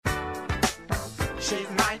she's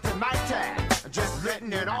mighty, mighty. Just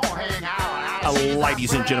letting it all hang out.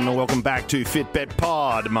 Ladies and gentlemen, welcome back to Fitbet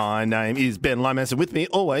Pod. My name is Ben Lomas, and with me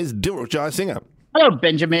always, Dilruk Jayasinghe. Hello,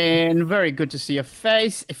 Benjamin. Very good to see your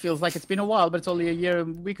face. It feels like it's been a while, but it's only a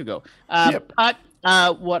week ago. Yep. But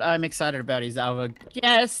what I'm excited about is our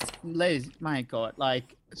guest, Liz. My God,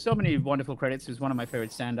 like so many wonderful credits. He's one of my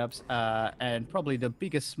favorite stand-ups, and probably the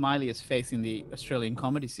biggest, smiliest face in the Australian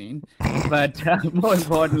comedy scene. But more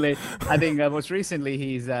importantly, I think most recently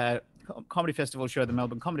he's Comedy Festival show, the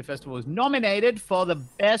Melbourne Comedy Festival, was nominated for the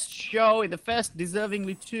best show in the fest,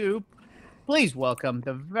 deservingly too. Please welcome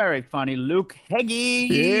the very funny Luke Heggie.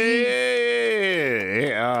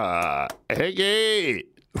 Yeah, Heggie.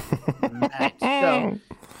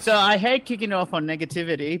 So I hate kicking off on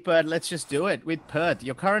negativity, but let's just do it with Perth.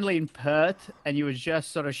 You're currently in Perth, and you were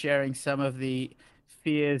just sort of sharing some of the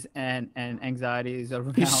fears and anxieties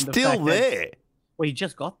around. He's still there. Well, he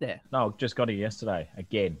just got there. No, just got it yesterday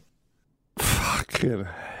again. Fucking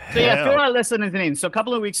So yeah, hell. fill our listeners in. So a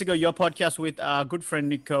couple of weeks ago, your podcast with our good friend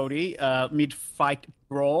Nick Cody, Mid-Fight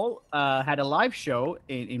Brawl, had a live show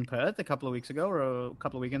in Perth a couple of weeks ago or a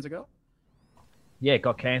couple of weekends ago. Yeah, it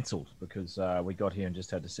got cancelled because we got here and just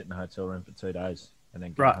had to sit in a hotel room for 2 days and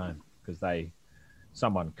then go Right. home because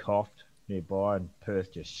someone coughed nearby and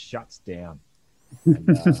Perth just shuts down.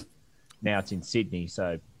 And now it's in Sydney,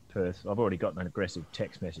 so Perth. I've already gotten an aggressive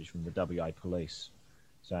text message from the WA police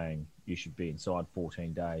saying you should be inside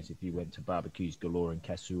 14 days if you went to Barbecues Galore in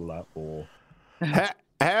Casula or...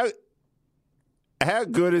 How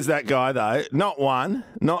good is that guy, though? Not one,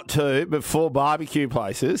 not two, but 4 barbecue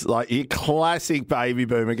places. Like your classic baby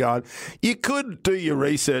boomer going, you could do your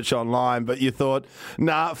research online, but you thought,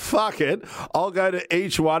 nah, fuck it. I'll go to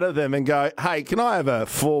each one of them and go, hey, can I have a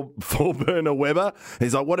 4 burner Weber?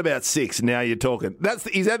 He's like, what about 6? Now you're talking.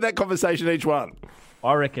 He's had that conversation each one.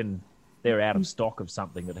 I reckon they're out of stock of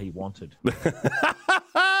something that he wanted.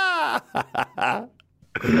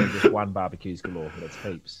 Could have been just one Barbecues Galore, but it's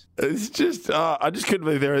heaps. It's just, I just couldn't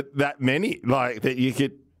believe there are that many, like, that you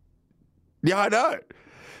could. Yeah, I know.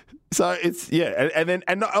 So it's, yeah.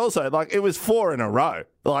 And also, like, it was 4 in a row.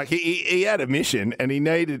 Like, he had a mission and he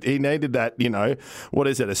needed that, you know, what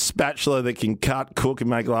is it, a spatula that can cut, cook, and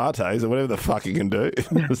make lattes or whatever the fuck he can do.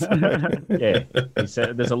 Yeah. He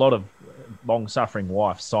said there's a lot of long-suffering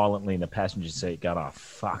wife silently in the passenger seat going, oh,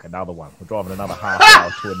 fuck, another one. We're driving another half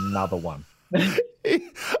hour to another one.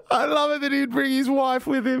 I love it that he'd bring his wife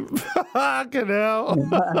with him. Fucking hell.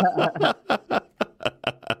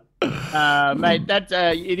 Mate, that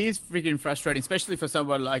it is freaking frustrating, especially for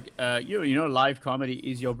someone like you. You know, live comedy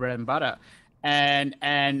is your bread and butter, and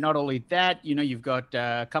not only that, you know, you've got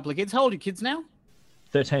a couple of kids. How old are your kids now?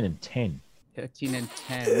 13 and 10. 13 and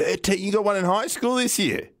 10. You got one in high school this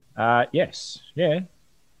year? Yes. Yeah.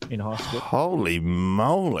 In high school. Holy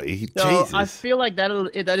moly. So Jesus. I feel like that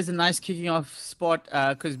is a nice kicking off spot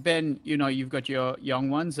because Ben, you know, you've got your young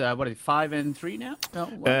ones. What is it, 5 and 3 now? No,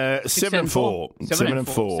 what? 7 and 4. 7 and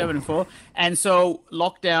 4. 7 and 4. And so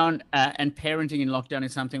lockdown and parenting in lockdown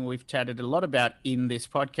is something we've chatted a lot about in this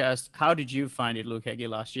podcast. How did you find it, Luke Heggie,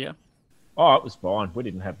 last year? Oh, it was fine. We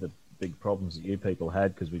didn't have the big problems that you people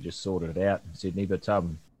had because we just sorted it out in Sydney. But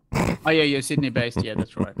Oh yeah, you're Sydney based. Yeah,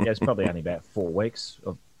 that's right. yeah, it's probably only about 4 weeks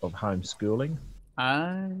of homeschooling.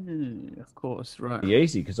 Of course, right. Pretty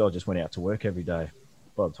easy because I just went out to work every day.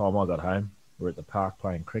 By the time I got home, we're at the park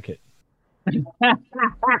playing cricket. All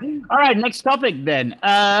right, next topic then.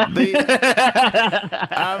 I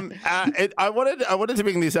wanted to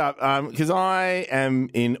bring this up because I am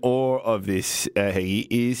in awe of this.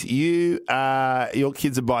 Is your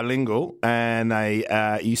kids are bilingual and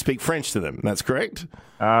you speak French to them? That's correct.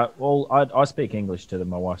 Well, I speak English to them.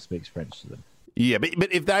 My wife speaks French to them. Yeah,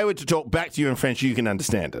 but if they were to talk back to you in French, you can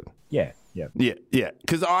understand it. Yeah. Yeah.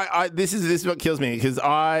 Because this is what kills me. Because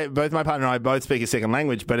both my partner and I both speak a second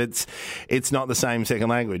language, but it's not the same second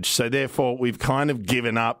language. So therefore, we've kind of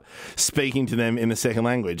given up speaking to them in the second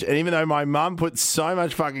language. And even though my mum put so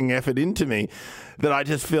much fucking effort into me, that I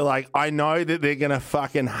just feel like I know that they're going to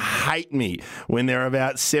fucking hate me when they're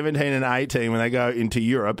about 17 and 18 when they go into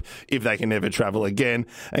Europe, if they can never travel again,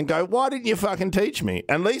 and go, why didn't you fucking teach me?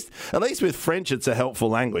 At least with French, it's a helpful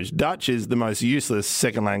language. Dutch is the most useless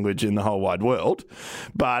second language in the whole wide world.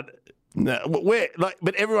 But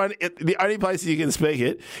but everyone, the only places you can speak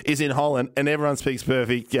it is in Holland, and everyone speaks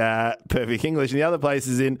perfect English. And the other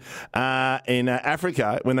places in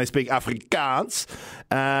Africa, when they speak Afrikaans,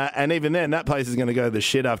 and even then, that place is going to go to the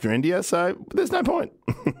shit after India. So there's no point.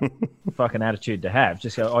 Fucking attitude to have.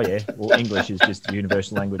 Just go, oh yeah, well, English is just a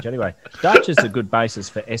universal language anyway. Dutch is a good basis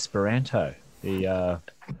for Esperanto, the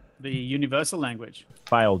The universal language.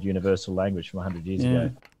 Failed universal language from 100 years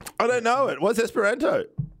ago. I don't know it. What's Esperanto?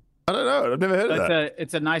 I don't know it. I've never heard of that.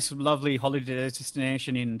 It's a nice, lovely holiday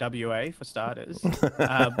destination in WA for starters,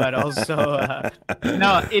 but also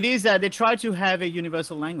no, it is. They try to have a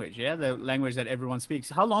universal language, the language that everyone speaks.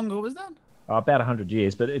 How long ago was that? About 100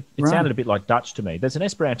 years, but it Right. sounded a bit like Dutch to me. There's an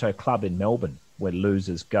Esperanto club in Melbourne where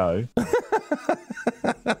losers go. But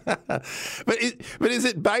is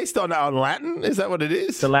it based on Latin? Is that what it is?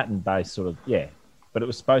 It's a Latin-based sort of, but it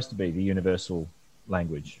was supposed to be the universal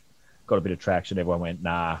language. Got a bit of traction. Everyone went,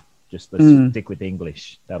 nah, just let's stick with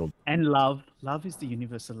English. That'll. And love is the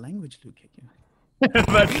universal language, Luke.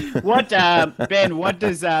 But what, Ben? What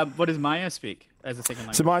does Maya speak as a second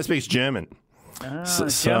language? So Maya speaks German.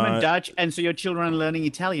 German, Dutch, and so your children are learning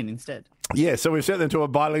Italian instead. Yeah, so we've sent them to a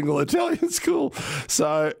bilingual Italian school.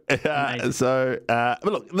 So, but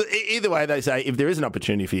look, either way, they say if there is an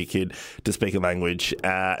opportunity for your kid to speak a language,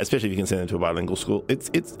 especially if you can send them to a bilingual school, it's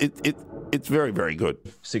very, very good.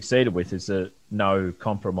 Succeeded with is a no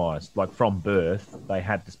compromise. Like from birth, they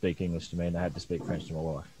had to speak English to me and they had to speak French to my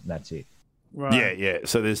wife, and that's it. Right. Yeah.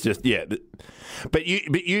 So there's just but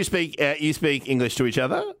you speak English to each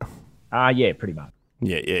other. Yeah, pretty much.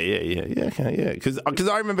 Yeah. Okay, yeah. Because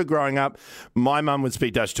I remember growing up, my mum would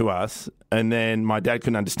speak Dutch to us, and then my dad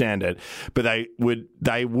couldn't understand it, but they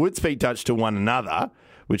would speak Dutch to one another,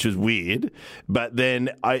 which was weird. But then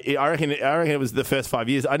I reckon it was the first 5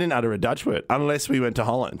 years I didn't utter a Dutch word unless we went to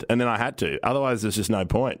Holland, and then I had to. Otherwise, there's just no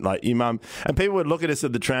point. Like your mum, and people would look at us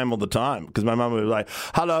at the tram all the time because my mum would be like,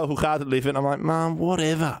 "Hello, hoe gaat het lief?" And I'm like, "Mum,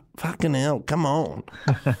 whatever. Fucking hell, come on."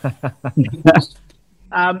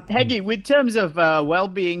 Heggie, with terms of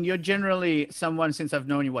well-being, you're generally someone, since I've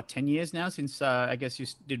known you, 10 years now, since I guess you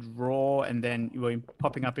did Raw and then you were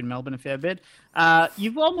popping up in Melbourne a fair bit.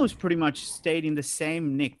 You've almost pretty much stayed in the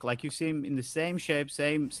same nick, like you seem in the same shape,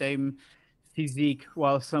 same physique,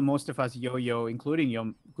 while most of us yo-yo, including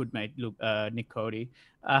your good mate, Nick Cody.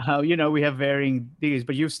 We have varying degrees,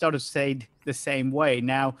 but you've sort of stayed the same way.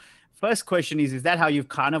 Now, first question is that how you've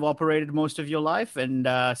kind of operated most of your life? And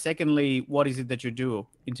secondly, what is it that you do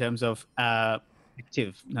in terms of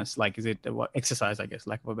activeness? Like, is it exercise, I guess,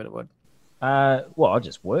 lack of a better word? Well, I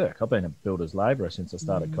just work. I've been a builder's labourer since I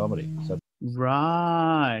started comedy. So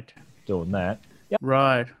right. Doing that. Yeah.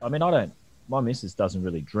 Right. I mean, my missus doesn't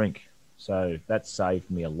really drink. So that saved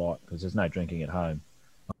me a lot because there's no drinking at home.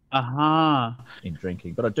 In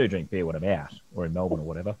drinking, but I do drink beer when I'm out or in Melbourne or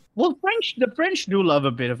whatever. Well, the French do love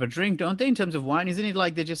a bit of a drink, don't they? In terms of wine, isn't it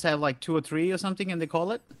like they just have like 2 or 3 or something, and they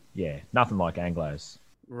call it? Yeah, nothing like Anglos.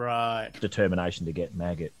 Right. Determination to get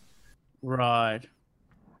maggot. Right.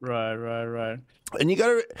 And you got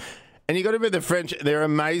to remember the French. They're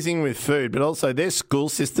amazing with food, but also their school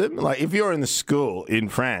system. Like if you're in the school in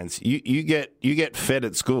France, you get fed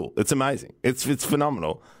at school. It's amazing. It's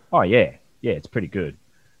phenomenal. Oh yeah, it's pretty good.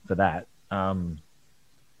 For that, I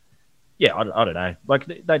don't know.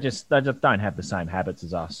 Like they just don't have the same habits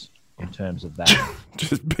as us in terms of that.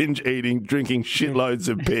 Just binge eating, drinking shitloads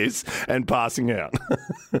of piss, and passing out.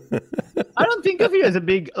 I don't think of you as a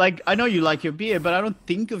big I know you like your beer, but I don't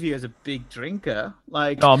think of you as a big drinker.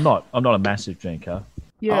 Like, no, I'm not a massive drinker.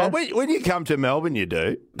 Yeah. Oh, when you come to Melbourne, you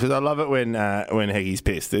do, because I love it when Heggie's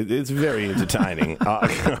pissed. It's very entertaining.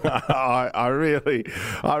 I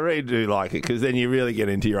really do like it because then you really get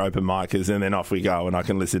into your open micers, and then off we go, and I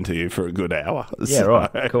can listen to you for a good hour. Yeah,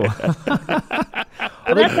 right. Cool.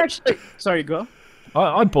 That's actually. Sorry, go.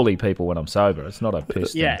 I bully people when I'm sober. It's not a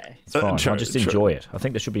piss thing. Yeah. It's fine. True, I just enjoy it. I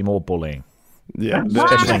think there should be more bullying. Yeah,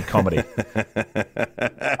 Especially in comedy.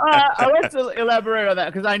 I want to elaborate on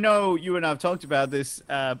that because I know you and I have talked about this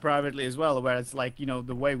privately as well, where it's like,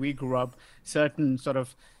 the way we grew up, certain sort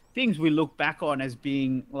of things we look back on as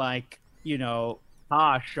being like,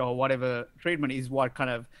 harsh or whatever treatment is what kind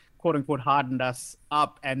of quote unquote hardened us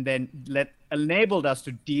up and then enabled us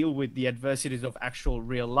to deal with the adversities of actual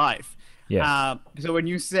real life. Yeah. So when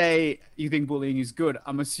you say you think bullying is good,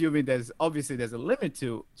 I'm assuming there's a limit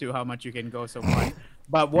to how much you can go so far.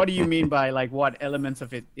 But what do you mean by what elements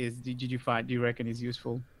of it do you reckon is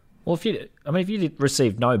useful? Well, if you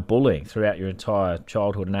received no bullying throughout your entire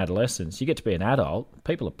childhood and adolescence, you get to be an adult.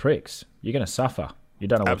 People are pricks. You're going to suffer. You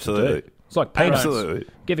don't know what to do. It's like peanuts. Absolutely.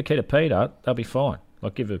 Give a kid a peanut, they'll be fine.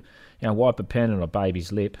 Like wipe a pen on a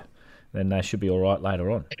baby's lip, then they should be all right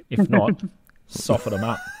later on. If not, soften them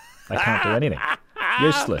up. They can't do anything.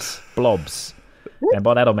 Useless blobs. And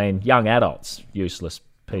by that I mean young adults, useless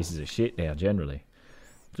pieces of shit now generally.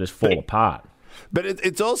 Just fall apart. But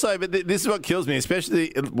it's also, this is what kills me,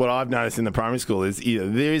 especially what I've noticed in the primary school is,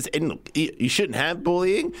 there is, and look, you shouldn't have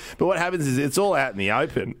bullying, but what happens is it's all out in the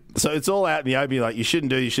open. So it's all out in the open, like, you shouldn't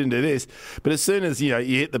do this. But as soon as, you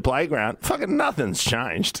hit the playground, fucking nothing's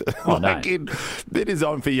changed. Oh, no. It is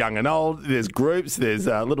on for young and old. There's groups, there's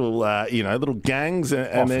little gangs,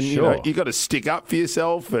 and then, sure. you got to stick up for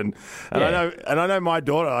yourself. And I know my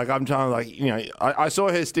daughter, like, I'm trying to, I saw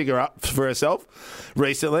her stick her up for herself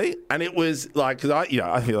recently, and it was like, because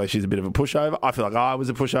I feel like she's a bit of a pushover. I feel like I was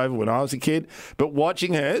a pushover when I was a kid. But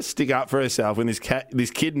watching her stick up for herself when this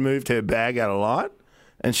kid moved her bag out of line,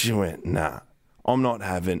 and she went, nah, I'm not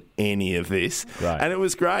having any of this. Right. And it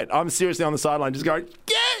was great. I'm seriously on the sideline just going,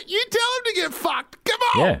 yeah, you tell him to get fucked. Come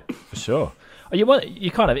on. Yeah, for sure.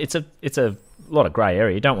 It's a lot of grey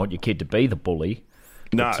area. You don't want your kid to be the bully.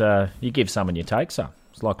 No. But, you give some and you take some.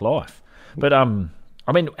 It's like life. But,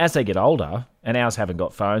 as they get older, and ours haven't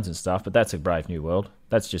got phones and stuff, but that's a brave new world.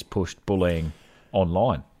 That's just pushed bullying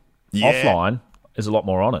online. Yeah. Offline is a lot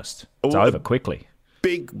more honest. It's over quickly.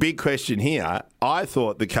 Big question here. I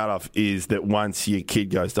thought the cutoff is that once your kid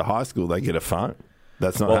goes to high school, they get a phone.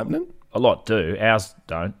 That's not happening? A lot do. Ours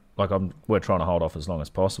don't. We're trying to hold off as long as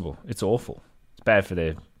possible. It's awful. It's bad for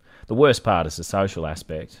the worst part is the social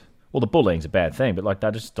aspect. Well, the bullying's a bad thing, but they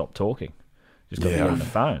just stop talking. Just got to be on the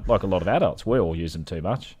phone. Like a lot of adults, we all use them too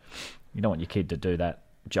much. You don't want your kid to do that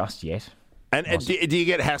just yet. And do you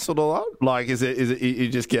get hassled a lot? Like, is it you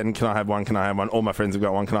just getting, can I have one? Can I have one? All my friends have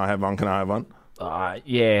got one. Can I have one? Can I have one?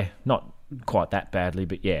 Yeah, not quite that badly,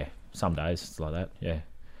 but yeah, some days it's like that. Yeah,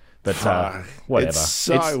 but whatever.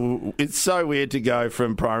 It's so weird to go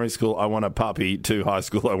from primary school, I want a puppy, to high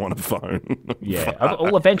school, I want a phone. Yeah,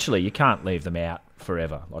 well, eventually you can't leave them out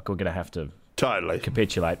forever. Like, we're going to have to totally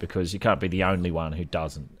capitulate because you can't be the only one who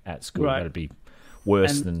doesn't at school. Right. That'd be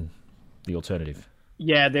worse than the alternative.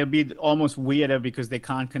 Yeah, they'll be almost weirder because they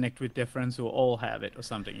can't connect with their friends who all have it or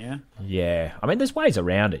something, yeah? Yeah. There's ways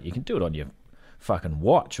around it. You can do it on your fucking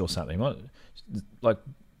watch or something. Like,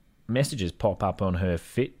 messages pop up on her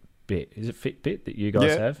Fitbit. Is it Fitbit that you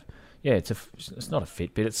guys have? Yeah, it's not a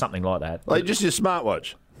Fitbit. It's something like that. Like just your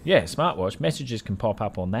smartwatch? Yeah, smartwatch. Messages can pop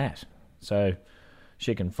up on that. So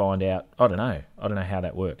she can find out. I don't know how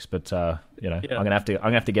that works, but I'm gonna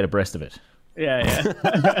have to get abreast of it. Yeah.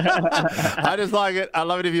 I just like it. I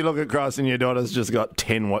love it if you look across and your daughter's just got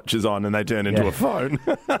 10 watches on and they turn into a phone.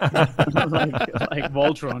 like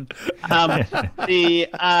Voltron.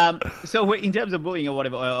 So in terms of bullying or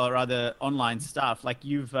whatever, or other online stuff, like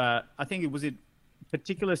you've, I think it was a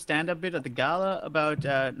particular stand-up bit at the gala about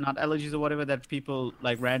nut allergies or whatever that people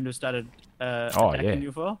like random started attacking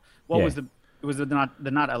you for. What was it was the nut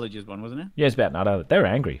allergies one, wasn't it? Yeah, it's about nut allergies. They were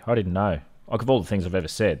angry. I didn't know. Like, of all the things I've ever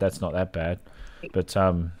said, that's not that bad. But,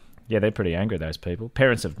 they're pretty angry, those people.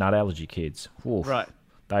 Parents of nut allergy kids. Oof, right.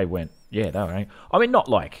 They were angry. Not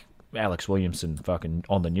like Alex Williamson fucking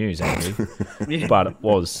on the news angry. But it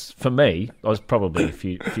was, for me, I was probably a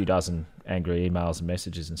few dozen angry emails and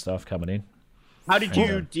messages and stuff coming in. How did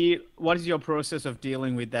you what is your process of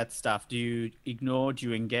dealing with that stuff? Do you ignore? Do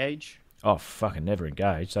you engage? Oh, fucking never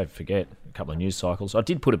engaged. Don't forget. A couple of news cycles. I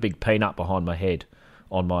did put a big peanut behind my head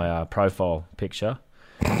on my profile picture,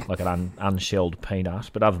 like an unshelled peanut.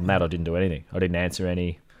 But other than that, I didn't do anything. I didn't answer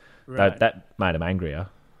any. Right. That made them angrier.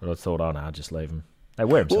 But I thought, oh, no, I'll just leave them. They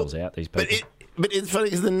wear themselves out, these people. But it's funny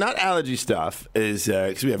because the nut allergy stuff is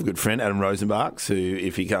because we have a good friend, Adam Rosenbachs, who,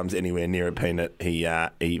 if he comes anywhere near a peanut, he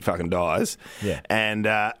fucking dies. Yeah. And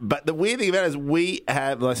but the weird thing about it is we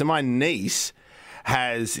have, so my niece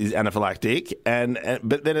is anaphylactic,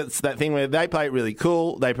 but then it's that thing where they play it really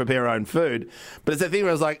cool, they prepare their own food, but it's that thing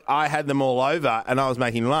where it's like I had them all over and I was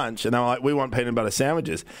making lunch and they were like, we want peanut butter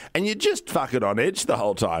sandwiches, and you just fuck it on edge the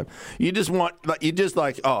whole time. You just want,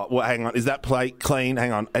 oh, well, hang on, is that plate clean?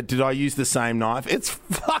 Hang on, did I use the same knife? It's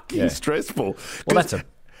fucking stressful. Well,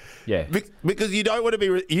 because you don't want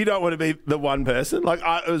to be the one person. Like,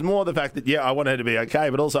 it was more the fact that I want her to be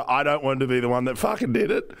okay, but also I don't want to be the one that fucking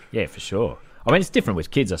did it. Yeah, for sure. It's different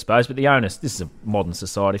with kids, I suppose, but the onus, this is a modern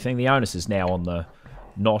society thing, the onus is now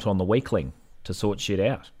not on the weakling to sort shit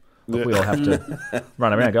out. Like, we all have to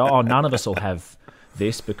run around and go, oh, none of us will have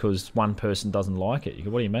this because one person doesn't like it. You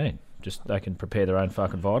go, what do you mean? Just they can prepare their own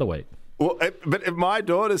fucking Vita-Week. Well, but at my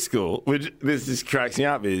daughter's school, which this just cracks me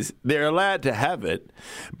up, is they're allowed to have it,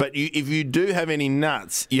 but if you do have any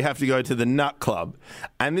nuts, you have to go to the nut club.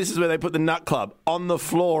 And this is where they put the nut club on the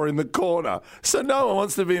floor in the corner. So no one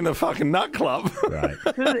wants to be in the fucking nut club. Right.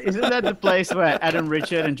 Isn't that the place where Adam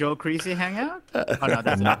Richard and Joel Creasy hang out? Oh, no,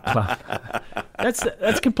 that's nut club.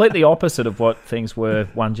 That's completely opposite of what things were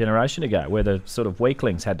one generation ago, where the sort of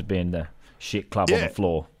weaklings had to be in the shit club on the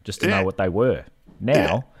floor just to know what they were.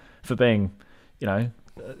 Now, for being, one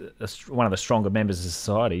of the stronger members of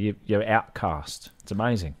society, you're outcast. It's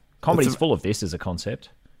amazing. Comedy's full of this as a concept.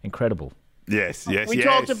 Incredible. Yes, yes, we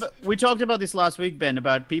yes. talked about this last week, Ben,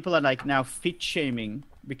 about people are like now fit shaming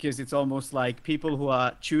because it's almost like people who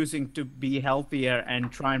are choosing to be healthier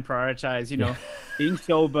and try and prioritize, being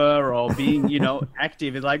sober or being,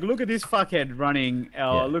 active. It's like, look at this fuckhead running,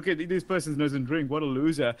 or look at this person doesn't drink. What a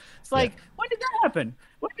loser. It's like, when did that happen?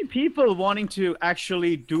 When did people wanting to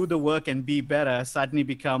actually do the work and be better suddenly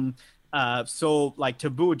become so like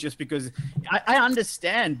taboo? Just because I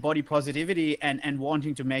understand body positivity and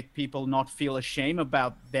wanting to make people not feel ashamed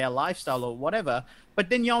about their lifestyle or whatever, but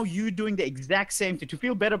then you doing the exact same thing to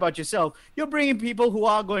feel better about yourself. You're bringing people who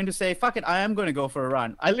are going to say, fuck it, I am going to go for a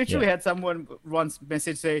run. I literally had someone once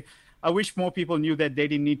message say, I wish more people knew that they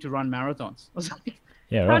didn't need to run marathons. I was like,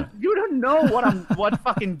 yeah, right. You don't know what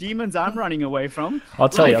fucking demons I'm running away from. I'll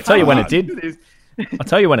tell you when it did. I'll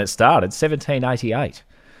tell you when it started, 1788.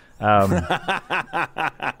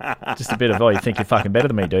 Just a bit of, you think you're fucking better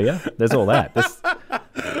than me, do you? There's all that.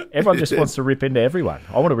 Everyone just wants to rip into everyone.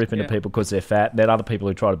 I want to rip into people because they're fat. Then other people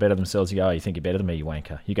who try to better themselves, you go, you think you're better than me, you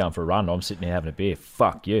wanker. You're going for a run. I'm sitting here having a beer.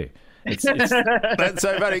 Fuck you. It's That's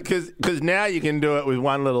so funny because now you can do it with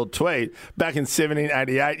one little tweet. Back in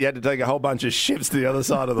 1788, you had to take a whole bunch of ships to the other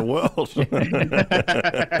side of the world. You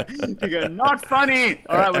go, not funny.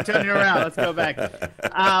 All right, we're turning around. Let's go back.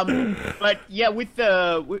 But yeah, with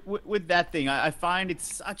that thing, I find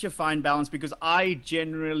it's such a fine balance because I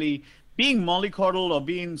generally, being mollycoddled or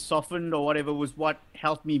being softened or whatever was what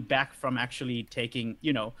helped me back from actually taking,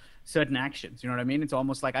 certain actions. You know what I mean? It's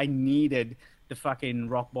almost like I needed the fucking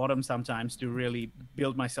rock bottom sometimes to really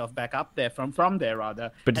build myself back up there from there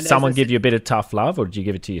rather. But did someone give you a bit of tough love, or did you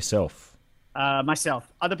give it to yourself?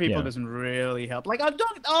 Myself. Other people doesn't really help. Like I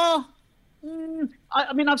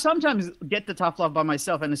mean, I've sometimes get the tough love by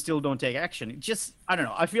myself and I still don't take action. It just, I don't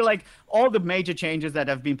know. I feel like all the major changes that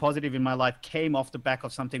have been positive in my life came off the back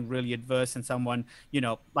of something really adverse, and someone,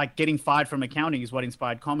 like getting fired from accounting is what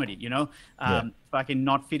inspired comedy, fucking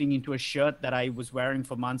not fitting into a shirt that I was wearing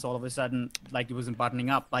for months, all of a sudden, like it wasn't buttoning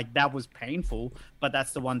up. Like that was painful, but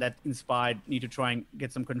that's the one that inspired me to try and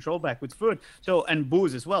get some control back with food. So, and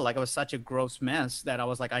booze as well. Like I was such a gross mess that I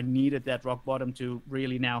was like, I needed that rock bottom to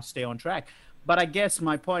really now stay on track. But I guess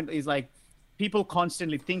my point is like, people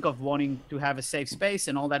constantly think of wanting to have a safe space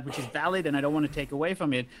and all that, which is valid, and I don't want to take away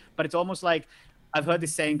from it. But it's almost like, I've heard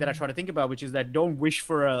this saying that I try to think about, which is that don't wish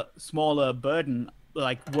for a smaller burden,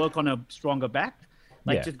 like work on a stronger back.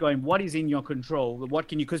 Like just going, what is in your control? What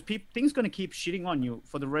can you, because things going to keep shitting on you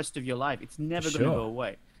for the rest of your life. It's never going to go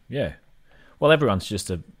away. Yeah. Well, everyone's just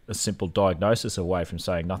a simple diagnosis away from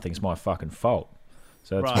saying nothing's my fucking fault.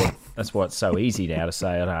 So that's why it's so easy now to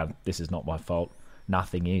say, oh, this is not my fault.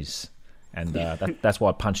 Nothing is. And that's why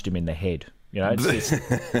I punched him in the head. You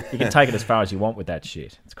can take it as far as you want with that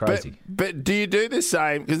shit. It's crazy. But do you do the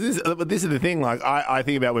same? Because this is the thing. Like I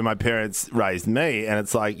think about when my parents raised me, and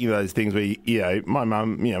it's like those things where my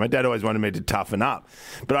mum, my dad always wanted me to toughen up.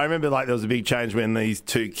 But I remember like there was a big change when these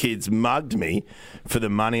two kids mugged me for the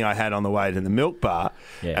money I had on the way to the milk bar,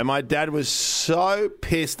 and my dad was so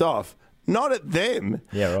pissed off. Not at them,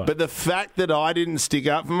 but the fact that I didn't stick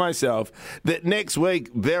up for myself, that next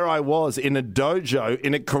week, there I was in a dojo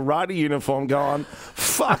in a karate uniform going,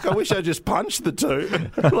 fuck, I wish I just punched the two.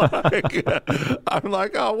 I'm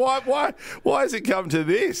like, oh, why has it come to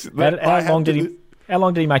this? How long did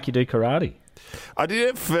he make you do karate? I did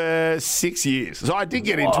it for 6 years. So I did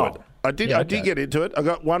get into it. I did get into it. I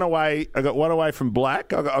got one away from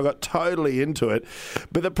black. I got totally into it.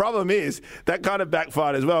 But the problem is that kind of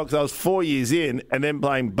backfired as well because I was 4 years in and then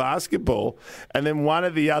playing basketball. And then one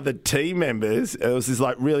of the other team members, it was this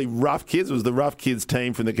like really rough kids, it was the rough kids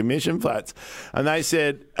team from the commission flats. And they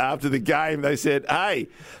said, after the game, hey,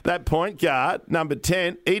 that point guard, number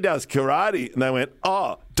 10, he does karate. And they went,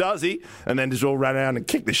 oh, does he? And then just all ran around and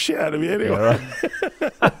kicked the shit out of me anyway. Yeah, right.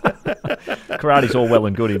 Karate's all well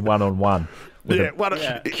and good in one-on-one. With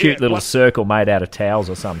cute little circle made out of towels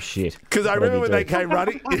or some shit. Because I remember when they came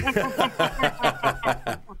running.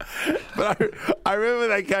 But I remember when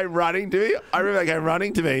they came running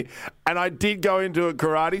to me. And I did go into a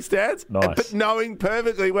karate stance. Nice. But knowing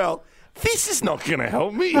perfectly well, this is not going to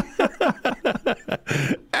help me.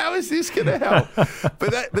 How is this going to help?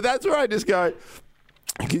 But that's where I just go.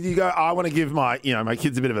 Because you go, I want to give my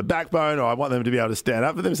kids a bit of a backbone, or I want them to be able to stand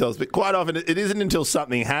up for themselves. But quite often, it isn't until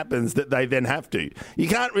something happens that they then have to. You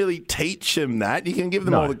can't really teach them that. You can give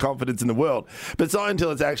them all the confidence in the world, but it's not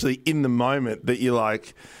until it's actually in the moment that you're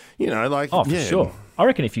like, oh, for sure. I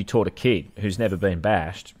reckon if you taught a kid who's never been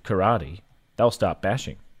bashed karate, they'll start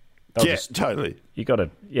bashing. Totally. You got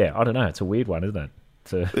to, I don't know. It's a weird one, isn't it?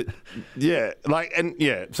 Yeah,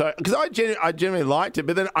 so because I genuinely liked it,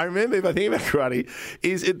 but then I remember, if I think about karate,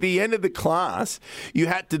 is at the end of the class you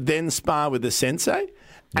had to then spar with the sensei,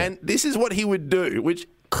 and this is what he would do, which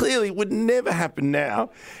clearly would never happen now,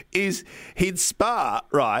 is he'd spar,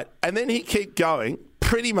 right, and then he'd keep going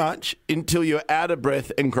pretty much until you're out of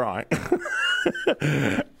breath and crying.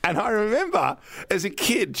 And I remember as a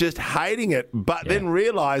kid just hating it, but then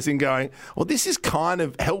realising, going, well, this is kind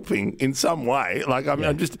of helping in some way. Like, I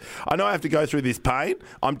know I have to go through this pain.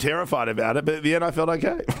 I'm terrified about it, but at the end I felt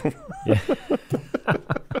okay.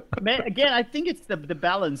 Man, again, I think it's the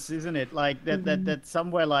balance, isn't it? Like that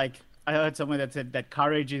somewhere, like, I heard somewhere that said that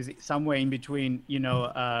courage is somewhere in between,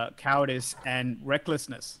 cowardice and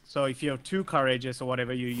recklessness. So if you're too courageous or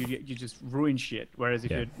whatever, you just ruin shit. Whereas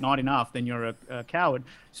if you're not enough, then you're a coward.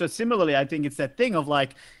 So similarly, I think it's that thing of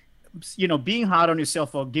like, being hard on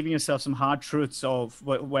yourself or giving yourself some hard truths of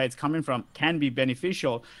where it's coming from can be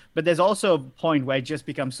beneficial. But there's also a point where it just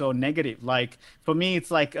becomes so negative. Like for me,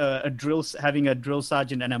 it's like having a drill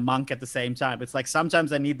sergeant and a monk at the same time. It's like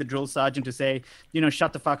sometimes I need the drill sergeant to say,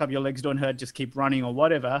 shut the fuck up, your legs don't hurt, just keep running or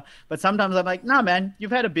whatever. But sometimes I'm like, nah, man,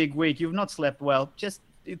 you've had a big week, you've not slept well,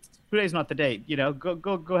 today's not the day,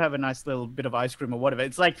 go have a nice little bit of ice cream or whatever.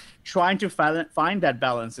 It's like trying to find that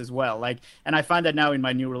balance as well. Like, and I find that now in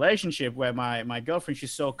my new relationship where my girlfriend,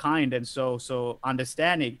 she's so kind and so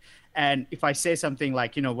understanding. And if I say something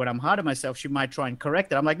like, when I'm hard on myself, she might try and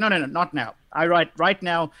correct it. I'm like, no, not now. Right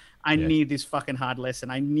now, I need this fucking hard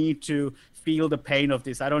lesson. I need to feel the pain of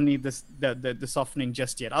this. I don't need the softening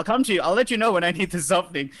just yet. I'll come to you. I'll let you know when I need the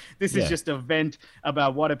softening. This is just a vent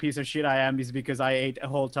about what a piece of shit I am, is because I ate a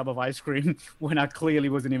whole tub of ice cream when I clearly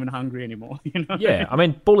wasn't even hungry anymore. Yeah, I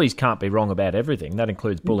mean, bullies can't be wrong about everything. That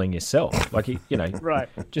includes bullying yourself. Like, right.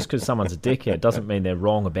 Just because someone's a dickhead doesn't mean they're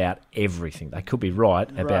wrong about everything. They could be right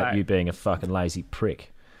about you being a fucking lazy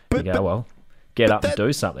prick. Get up and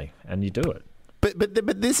do something, and you do it.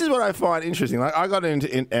 But this is what I find interesting. Like, I got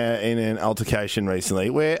into in an altercation recently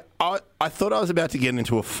where I thought I was about to get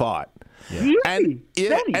into a fight. Yeah. Really?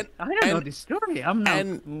 And I don't know this story. I'm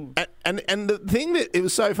not. And the thing that it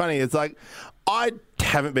was so funny, it's like I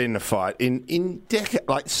haven't been in a fight in decades,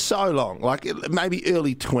 like so long, like maybe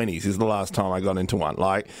early 20s is the last time I got into one.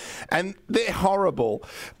 Like, and they're horrible,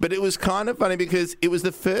 but it was kind of funny because it was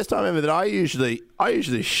the first time ever that I usually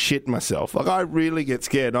shit myself. Like, I really get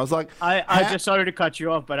scared. And I was like, I just sorry to cut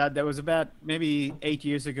you off, but there was about maybe 8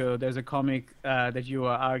 years ago. There's a comic that you were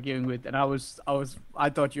arguing with, and I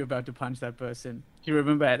thought you were about to punch that person. Do you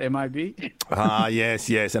remember at MIB?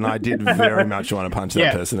 Yes, and I did very much want to punch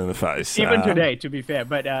that person in the face. Even today, to be fair,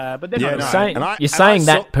 but then you're saying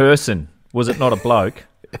that person, was it not a bloke?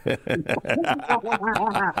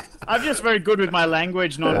 I'm just very good with my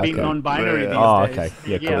language, not being non-binary these days. Okay.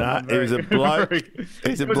 Yeah, cool. He was a bloke.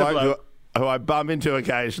 He's a bloke who I bump into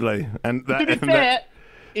occasionally. And to be fair,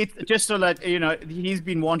 it's just so that he's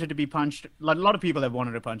been wanted to be punched. A lot of people have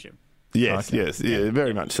wanted to punch him. Yes,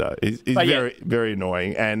 very much so. He's very, very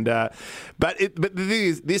annoying. And but the thing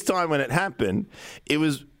is, this time when it happened, I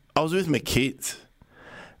was with my kids.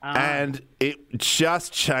 And it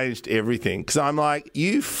just changed everything. Because I'm like,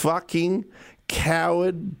 you fucking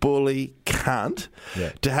coward, bully, cunt,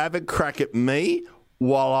 to have a crack at me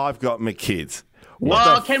while I've got my kids.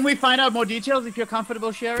 Well, can we find out more details if you're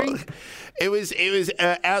comfortable sharing? It was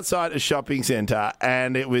outside a shopping centre,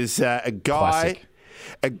 and it was a guy... Classic.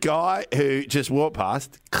 A guy who just walked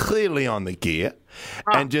past, clearly on the gear,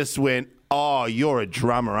 and just went, "Oh, you're a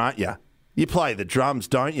drummer, aren't you? You play the drums,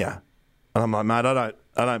 don't you?" And I'm like, "Mate,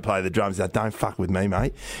 I don't play the drums. Don't fuck with me,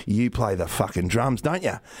 mate. You play the fucking drums, don't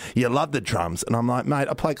you? You love the drums." And I'm like, "Mate,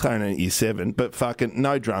 I play clarinet at year 7, but fucking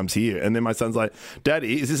no drums here." And then my son's like,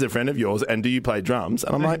 "Daddy, is this a friend of yours? And do you play drums?"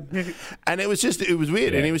 And I'm like, and it was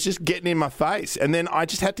weird. And he was just getting in my face. And then I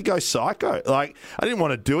just had to go psycho. Like, I didn't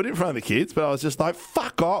want to do it in front of the kids, but I was just like,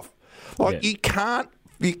 fuck off. Like, you can't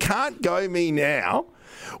go me now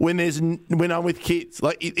when I'm with kids.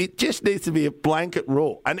 Like, it just needs to be a blanket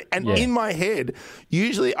rule. And in my head,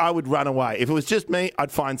 usually I would run away. If it was just me,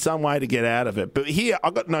 I'd find some way to get out of it. But here,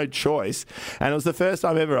 I got no choice. And it was the first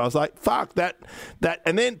time ever I was like, fuck that.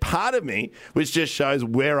 And then part of me, which just shows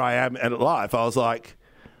where I am in life, I was like,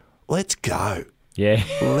 let's go. Yeah.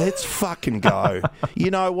 Let's fucking go.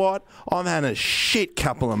 You know what? I'm having a shit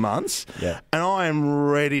couple of months, and I am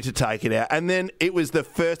ready to take it out. And then it was the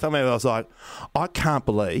first time ever I was like, I can't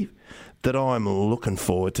believe that I'm looking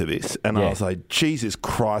forward to this. And I was like, Jesus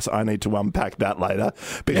Christ, I need to unpack that later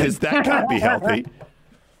because that can't be healthy.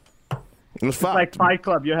 It was fun. Like Fight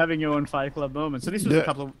Club. You're having your own Fight Club moment. So this was a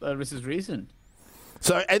couple of this is recent.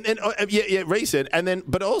 So recent, and then,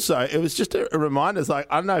 but also it was just a reminder. It's like,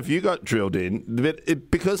 I don't know if you got drilled in, but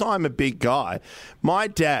because I'm a big guy, my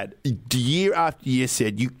dad year after year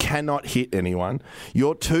said you cannot hit anyone.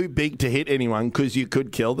 You're too big to hit anyone because you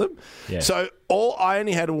could kill them. Yeah. So I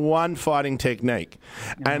only had one fighting technique,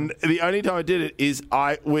 and the only time I did it is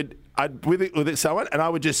I'd with someone, and I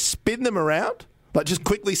would just spin them around. Like, just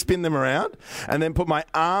quickly spin them around and then put my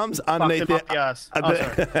arms underneath them up the ass.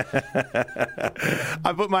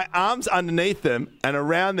 I put my arms underneath them and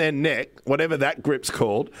around their neck, whatever that grip's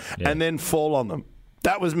called, and then fall on them.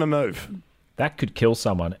 That was my move. That could kill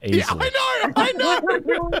someone easily. Yeah, I know.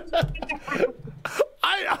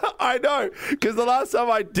 I know, because the last time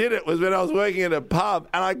I did it was when I was working at a pub,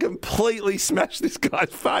 and I completely smashed this guy's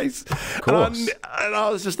face. Of course. And I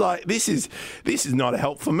was just like, this is not a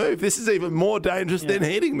helpful move. This is even more dangerous than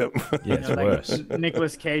hitting them. Yeah, it's worse.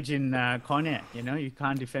 Nicolas Cage in Con Air. You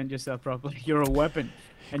can't defend yourself properly. You're a weapon,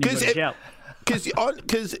 and you've got to shout. Because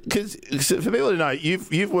for people to know,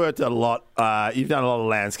 you've worked a lot. You've done a lot of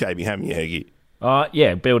landscaping, haven't you, Heggie?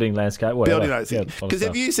 Yeah, building landscape, whatever. Building landscape. Because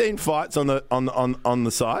have you seen fights on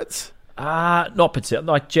the sites? Not particularly.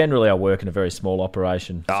 Like, generally, I work in a very small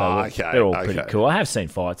operation, so they're all pretty cool. I have seen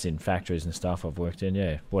fights in factories and stuff I've worked in.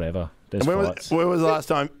 Yeah, whatever. There's fights. When was the last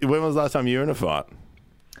time? When was the last time you were in a fight?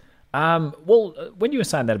 Well, when you were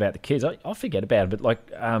saying that about the kids, I forget about it. But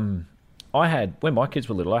like, I had, when my kids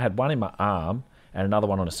were little, I had one in my arm and another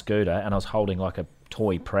one on a scooter, and I was holding like a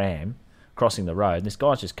toy pram crossing the road, and this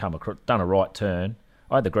guy's just come across, done a right turn.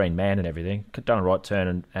 I had the green man and everything, done a right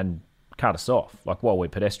turn and cut us off, like, while we're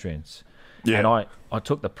pedestrians. Yeah. And I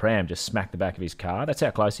took the pram, just smacked the back of his car. That's how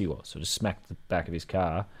close he was. So just smacked the back of his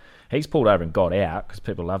car. He's pulled over and got out, because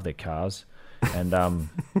people love their cars, and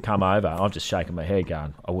come over. I've just shaken my head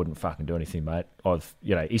going, I wouldn't fucking do anything, mate.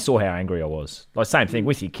 He saw how angry I was. Like, same thing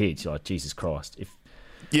with your kids. You're like, Jesus Christ.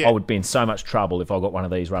 I would be in so much trouble if I got one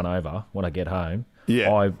of these run over when I get home.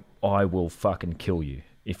 Yeah. I will fucking kill you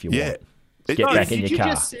if you want. Get back in your car. Did you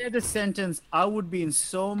just say the sentence, I would be in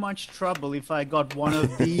so much trouble if I got one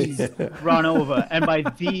of these run over? And by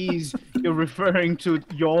these, you're referring to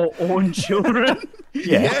your own children?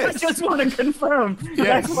 Yeah. Yes. I just want to confirm.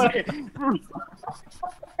 Yes. That's why...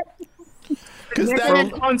 The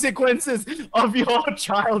negative consequences of your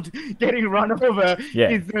child getting run over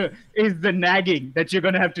is the nagging that you're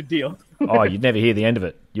going to have to deal. Oh, you'd never hear the end of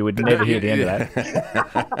it. You would never hear the end of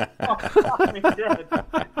that.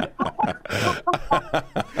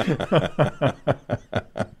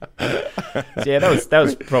 Yeah, that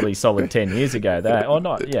was probably solid 10 years ago.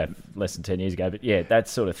 Less than 10 years ago. But yeah, that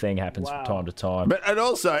sort of thing happens from time to time. And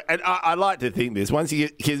I like to think this, once you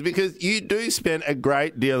get kids, because you do spend a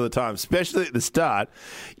great deal of the time, especially at the start,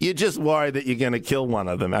 you're just worried that you're going to kill one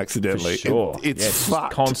of them accidentally. For sure. It's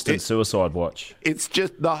fucked. Constant suicide watch. It's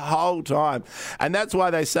just the whole time. And that's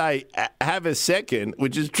why they say have a second,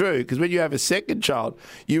 which is true, because when you have a second child,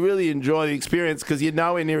 you really enjoy the experience because you're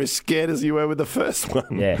nowhere near as scared as you were with the first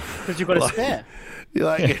one. Yeah. Because you've got a spare. You're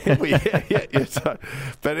like,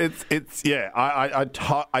 but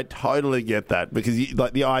I totally get that, because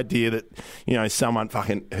like the idea that someone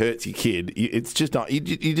fucking hurts your kid, it's just not, you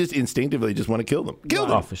just instinctively just want to kill them. Kill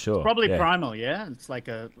them. Oh, for sure. Probably primal, yeah. It's like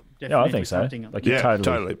a. Yeah, I think so. Like,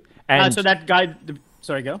 totally. And so that guy.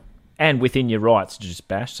 Sorry, go. And within your rights to just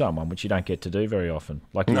bash someone, which you don't get to do very often.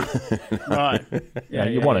 Like, right?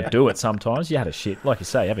 You want to do it sometimes. You had a shit, like you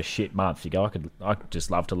say, you have a shit month. You go, I could just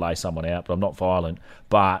love to lay someone out, but I'm not violent.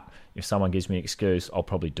 But if someone gives me an excuse, I'll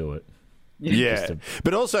probably do it. Yeah,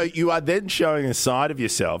 but also you are then showing a side of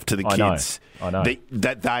yourself to the kids. I know.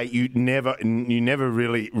 That you never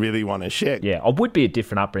really want to share. Yeah, I would be a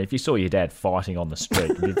different upbringing if you saw your dad fighting on the street.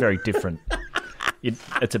 It'd be very different.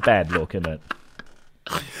 It's a bad look, isn't it?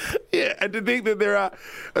 Yeah, and to think that there are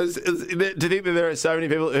so many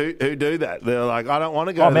people who do that. They're like, I don't want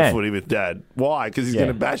to go to the footy with Dad. Why? Because he's going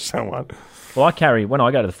to bash someone. Well, when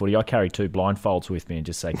I go to the footy, I carry 2 blindfolds with me and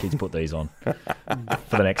just say, kids, put these on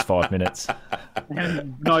for the next 5 minutes.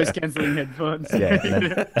 And noise cancelling headphones. Yeah.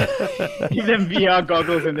 Give them VR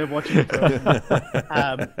goggles and they're watching it.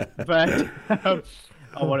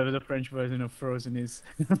 Whatever the French version of Frozen is,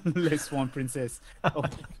 Les Swan Princess.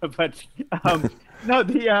 What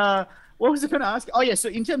was I going to ask? Oh yeah, so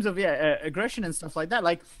in terms of aggression and stuff like that,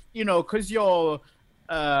 like because your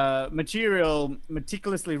material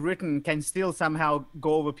meticulously written can still somehow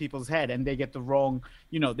go over people's head, and they get the wrong.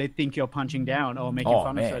 They think you're punching down or making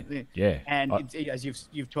fun of something. Yeah, and as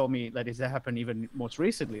you've told me, that has happened even most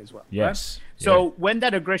recently as well. Yes. Right? So when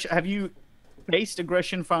that aggression, have you faced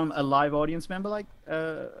aggression from a live audience member, like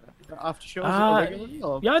after shows regularly?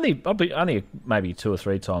 Or? Yeah, only maybe 2 or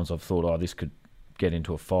 3 times I've thought, this could get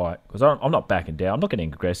into a fight because I'm not backing down. I'm not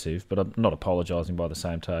getting aggressive, but I'm not apologising by the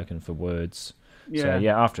same token for words. Yeah. So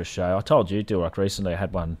yeah, after a show, I told you, Dilrock, recently I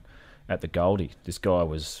had one at the Goldie. This guy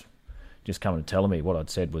was just coming and telling me what I'd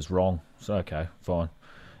said was wrong. So okay, fine.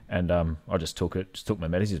 And I just took my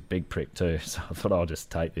medicine. He's a big prick too, so I thought I'll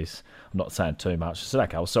just take this. I'm not saying too much. I said,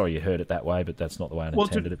 okay, well, sorry you heard it that way, but that's not the way I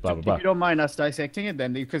intended it, blah, blah, blah. If you don't mind us dissecting it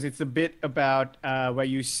then, because it's a bit about where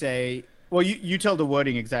you say, well, you tell the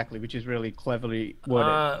wording exactly, which is really cleverly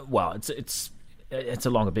worded. Well, it's a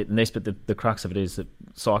longer bit than this, but the crux of it is that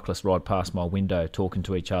cyclists ride past my window talking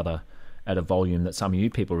to each other at a volume that some of you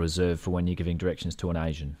people reserve for when you're giving directions to an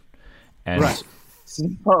Asian. And Right.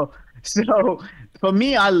 So for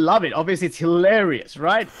me, I love it. Obviously, it's hilarious,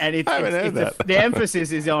 right? And the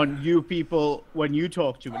emphasis is on you people when you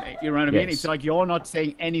talk to me. You know what I mean? Yes. It's like you're not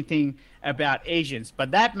saying anything about Asians,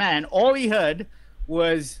 but that man, all he heard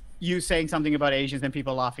was you saying something about Asians and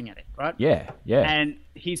people laughing at it, right? yeah. And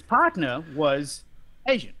his partner was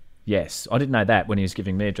Asian. Yes, I didn't know that when he was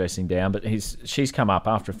giving me a dressing down, but she's come up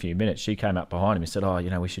after a few minutes. She came up behind him and said,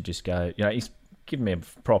 we should just go. He's giving me a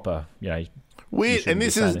proper, Weird, and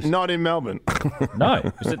this is not in Melbourne. No,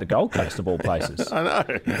 it was at the Gold Coast of all places. I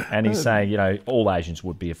know. And he's saying, all Asians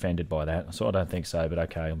would be offended by that. So I don't think so, but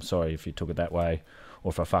okay, I'm sorry if you took it that way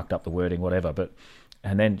or if I fucked up the wording, whatever.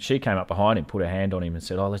 And then she came up behind him, put her hand on him and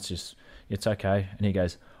said, it's okay. And he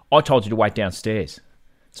goes, I told you to wait downstairs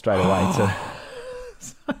straight away.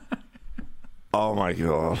 Oh, my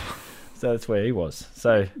God. So that's where he was.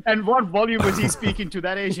 So, And what volume was he speaking to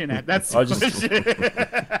that Asian at? That's the question.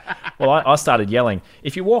 well, I started yelling,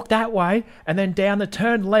 if you walk that way and then down the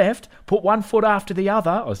turn left, put one foot after the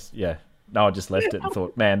other. I just left it and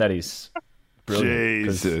thought, man, that is brilliant.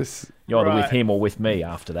 'Cause Jesus. you're either with Right. him or with me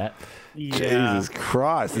after that. Jesus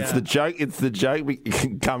Christ. It's the joke. It's the joke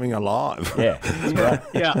coming alive. Yeah, it's great.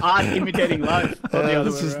 Yeah, art imitating life. Or the other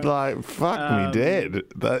It's way just around. like, fuck me dead.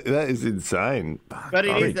 That is insane. But it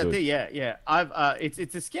Very is that good. thing, yeah.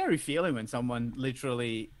 It's a scary feeling when someone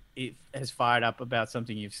literally has fired up about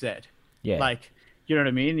something you've said. Yeah. Like, you know what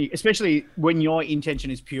I mean? Especially when your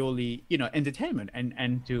intention is purely, entertainment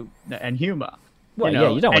and humor. Well, you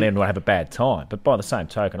don't want and- anyone to have a bad time, but by the same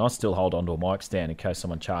token, I still hold onto a mic stand in case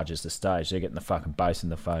someone charges the stage. They're getting the fucking bass in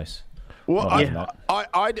the face. Well, Not having that.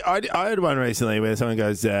 I heard one recently where someone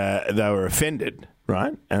goes, they were offended,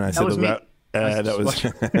 right? And I said, was look, me. that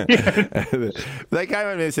was. They came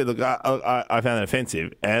over and said, look, I found that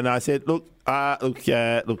offensive, and I said, look, I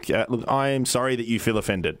am sorry that you feel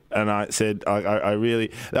offended. And I said, I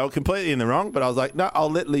really, they were completely in the wrong, but I was like, no,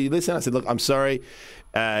 I'll let you listen. I said, look, I'm sorry.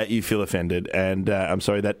 You feel offended, and I'm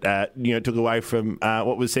sorry that took away from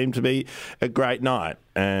what seemed to be a great night.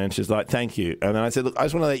 And she's like, "Thank you." And then I said, "Look, I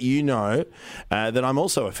just want to let you know that I'm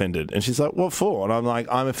also offended." And she's like, "What for?" And I'm like,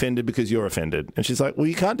 "I'm offended because you're offended." And she's like, "Well,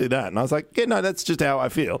 you can't do that." And I was like, "Yeah, no, that's just how I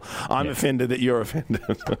feel. I'm offended that you're offended."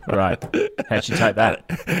 Right. How'd she take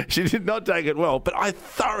that? She did not take it well, but I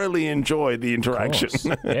thoroughly enjoyed the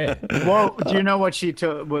interaction. Yeah. Well, do you know what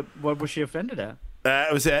what was she offended at?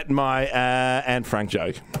 It was at my Anne Frank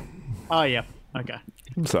joke. Oh, yeah. Okay.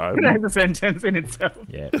 So That's a sentence in itself.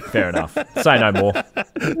 Yeah, fair enough. Say no more.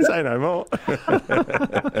 say no more.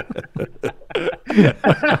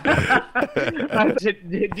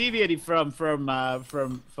 Deviating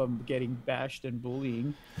from getting bashed and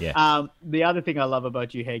bullying. Yeah. The other thing I love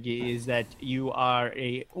about you, Heggie, is that you are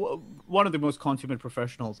one of the most consummate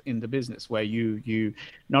professionals in the business. Where you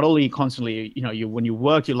not only constantly, when you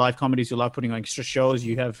work, you live comedies, you love putting on extra shows.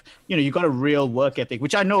 You have, you got a real work ethic,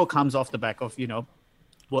 which I know comes off the back of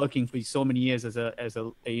working for so many years as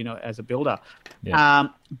a builder. Yeah.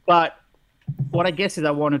 But what I guess is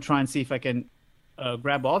I want to try and see if I can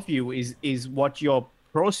grab off you is what your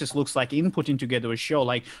process looks like in putting together a show.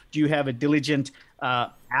 Like, do you have a diligent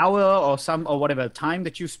hour or whatever time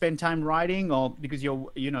that you spend time writing, or because a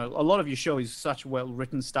lot of your show is such well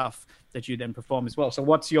written stuff that you then perform as well. So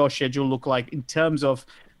what's your schedule look like in terms of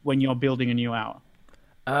when you're building a new hour?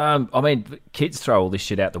 I mean, kids throw all this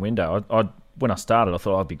shit out the window. When I started, I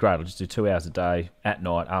thought I'd be great. I'll just do 2 hours a day at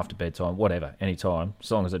night, after bedtime, whatever, anytime.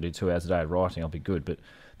 As long as I do 2 hours a day of writing, I'll be good. But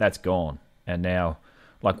that's gone. And now,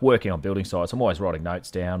 like working on building sites, I'm always writing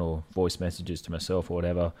notes down or voice messages to myself or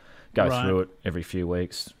whatever. Go through it every few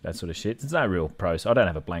weeks, that sort of shit. There's no real process. I don't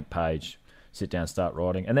have a blank page. Sit down, start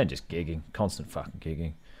writing, and then just gigging, constant fucking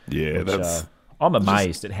gigging. Yeah, that's. I'm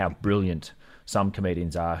amazed at how brilliant some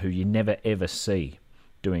comedians are who you never ever see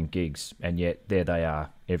doing gigs, and yet there they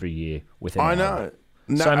are every year with I know.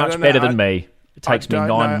 No, so I much don't better know. than me. It takes me don't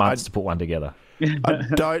 9 know. months to put one together. I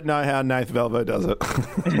don't know how Nath Velvo does it.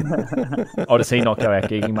 Or does he not go out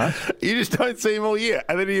gigging much? You just don't see him all year,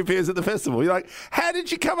 and then he appears at the festival. You're like, how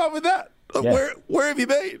did you come up with that? Like, Yeah. where have you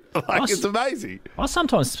been? Like, s- it's amazing. I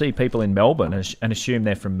sometimes see people in Melbourne and assume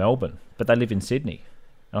they're from Melbourne, but they live in Sydney.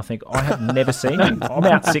 And I think, I have never seen you. I'm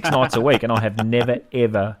out 6 nights a week, and I have never,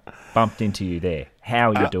 ever bumped into you there.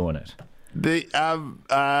 How are you doing it?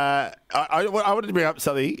 I wanted to bring up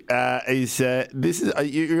something. This is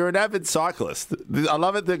you're an avid cyclist. I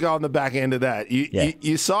love it to go on the back end of that.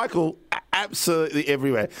 You cycle absolutely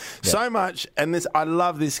everywhere, so much, and this I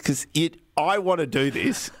love this because I want to do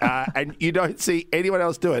this, and you don't see anyone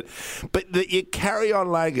else do it. But your carry-on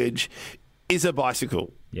luggage is a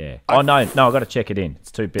bicycle. Yeah. Oh, no, I've got to check it in. It's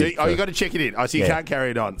too big. You got to check it in. So you Yeah. can't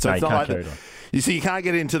carry it on. So No, it's you not can't like carry it on. You see, you can't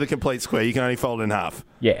get into the complete square. You can only fold it in half.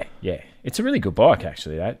 Yeah. It's a really good bike,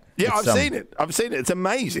 actually, that. Yeah, It's, I've seen it. It's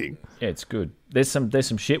amazing. Yeah, it's good. There's some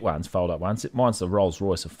shit ones, fold-up ones. Mine's the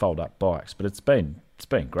Rolls-Royce of fold-up bikes, but it's been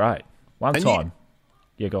great. One And time.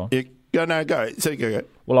 Yeah, go on. Go. So go.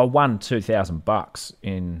 Well, I won $2,000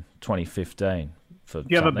 in 2015 for. Do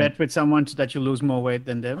you have a something. bet with someone that you lose more weight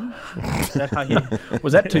than them? Is that how you?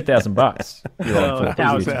 Was that $2,000? You're on for?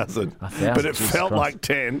 1,000. 1,000, But it Jesus felt Christ. like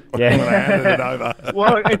 10 Yeah. when I handed it over.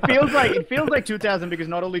 Well, it feels like 2,000 because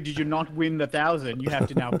not only did you not win the 1,000, you have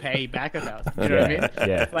to now pay back 1,000. You know what I mean?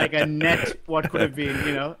 Yeah. It's like a net. What could have been,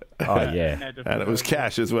 you know? Oh, yeah. net of- And it was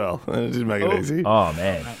cash as well. It didn't make it easy. Oh,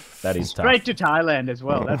 man. That is tough. Straight to Thailand as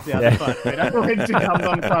well. That's the other part. Right? I went to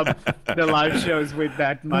Kamdong Club, the live shows with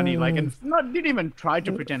that money, and didn't even try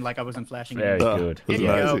to pretend like I wasn't flashing. Very it. good. Here It you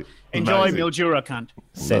was go. amazing. Enjoy Amazing. Mildura, cunt.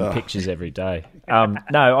 Send pictures every day. No,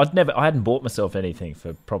 I hadn't bought myself anything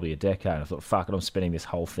for probably a decade. I thought, fuck it, I'm spending this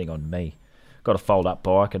whole thing on me. Got a fold-up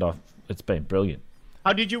bike, and it's been brilliant.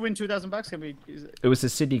 How did you win $2,000? Can we? It was the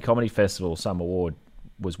Sydney Comedy Festival. Some award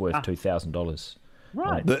was worth $2,000.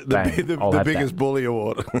 Right. The I'll have biggest that. bully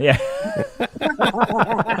award. Yeah.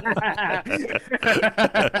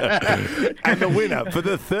 And the winner for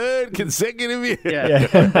the third consecutive year. Yeah.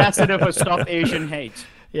 Ambassador for Stop Asian Hate.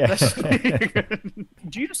 Yeah.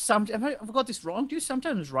 Do you have I got this wrong? Do you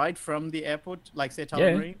sometimes ride from the airport, like say Yeah.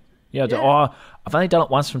 Tullamarine? Yeah. I've only done it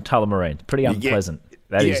once from Tullamarine. Pretty unpleasant.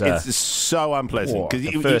 That is. It's so unpleasant because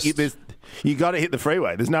you got to hit the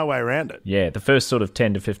freeway. There's no way around it. Yeah, the first sort of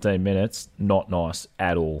 10 to 15 minutes, not nice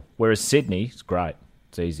at all. Whereas Sydney, it's great.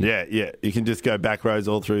 It's easy. Yeah. You can just go back roads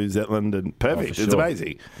all through Zetland and perfect. for It's sure.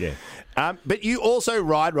 amazing. Yeah. But you also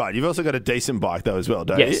ride. You've also got a decent bike though as well,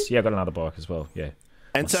 don't you? Yes. Yeah, I got another bike as well. Yeah.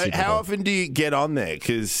 And My so, Sydney how bike. often do you get on there?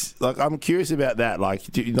 Because, I'm curious about that.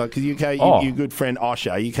 Because Oh. your good friend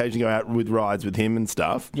Osher, you occasionally go out with rides with him and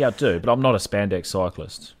stuff. Yeah, I do, but I'm not a spandex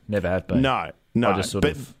cyclist. Never have been. No. I just sort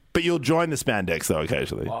of. But you'll join the spandex though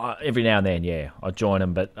occasionally. Every now and then, yeah, I join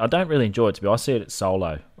them, but I don't really enjoy it. I see it at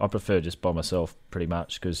solo. I prefer just by myself, pretty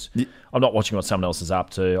much, because I'm not watching what someone else is up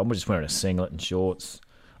to. I'm just wearing a singlet and shorts.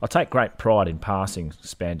 I take great pride in passing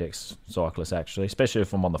spandex cyclists, actually, especially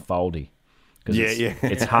if I'm on the foldy. Because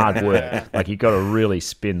it's hard work. Like you got to really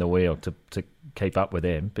spin the wheel to keep up with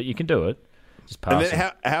them, but you can do it. Just pass. And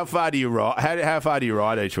then how far do you ride? How far do you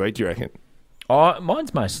ride each week? Do you reckon?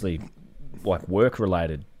 Mine's mostly like work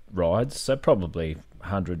related rides, so probably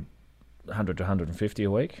 100 to 150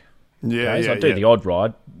 a week. Yeah, days. I do the odd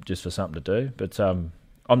ride just for something to do, but I'm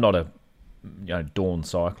not a dawn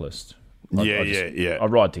cyclist. I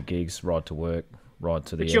ride to gigs, ride to work, ride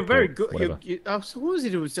to the But you're very airport, good. whatever. Who was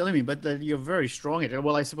it who was telling me? But that you're very strong at it.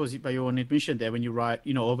 Well, I suppose by your own admission there, when you ride,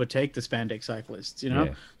 overtake the spandex cyclists.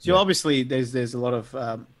 Yeah, So obviously there's a lot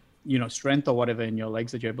of strength or whatever in your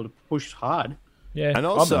legs that you're able to push hard. Yeah, And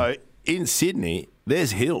also in Sydney,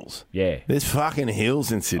 there's hills. Yeah. There's fucking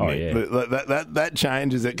hills in Sydney. yeah. That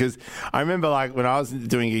changes it because I remember when I was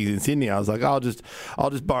doing gigs in Sydney, I was like, I'll just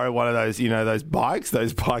borrow one of those, those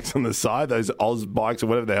bikes on the side, those Oz bikes or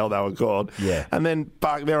whatever the hell they were called. Yeah. And then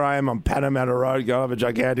there I am on Parramatta Road going up a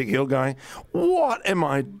gigantic hill going, what am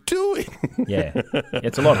I doing? Yeah,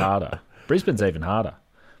 it's a lot harder. Brisbane's even harder,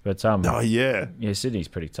 but Oh, yeah. yeah, Sydney's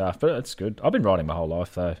pretty tough, but it's good. I've been riding my whole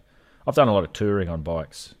life though. I've done a lot of touring on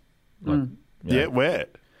bikes. Yeah, where?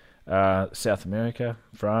 South America,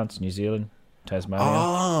 France, New Zealand, Tasmania.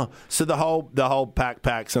 Oh, so the whole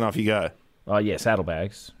packs and off you go. Oh yeah,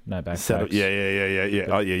 saddlebags, no backpacks. Yeah.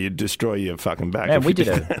 Oh, yeah, you destroy your fucking back. Man, if we you did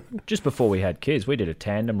do that. just before we had kids, we did a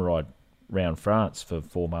tandem ride around France for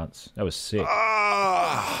 4 months. That was sick.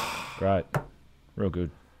 Ah, Great. Real good.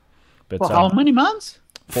 But For how many months?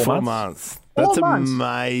 4 months? That's 4 months.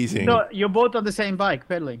 amazing. No, you're both on the same bike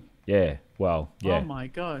pedaling. Yeah. Well, yeah. Oh my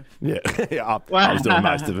god. Yeah, I was doing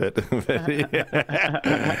most of it.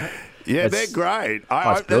 Yeah, It's- they're great. That's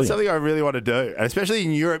That's brilliant. something I really want to do. And especially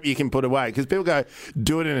in Europe, you can put away. Because people go,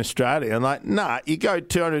 do it in Australia. I'm like, nah, you go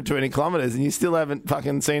 220 kilometres and you still haven't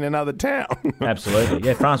fucking seen another town. Absolutely.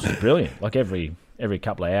 Yeah, France was brilliant. Like every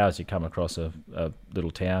couple of hours you come across a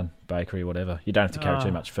little town, bakery, whatever. You don't have to carry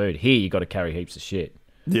too much food. Here you got to carry heaps of shit.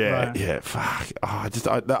 Yeah, Right. yeah, fuck. Oh,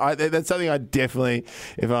 that's something I definitely,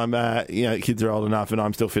 if I'm, kids are old enough and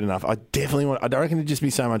I'm still fit enough, I definitely want. I reckon it'd just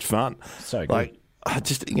be so much fun. So good. Like,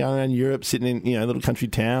 just going around Europe, sitting in little country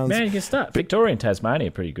towns. Man, you can start. Victoria and Tasmania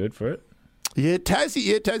are pretty good for it. Yeah,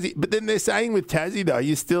 Tassie. But then they're saying with Tassie though,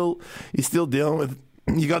 you're still dealing with.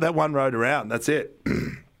 You got that one road around. That's it.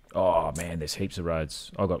 Oh man, there's heaps of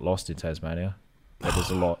roads. I got lost in Tasmania. But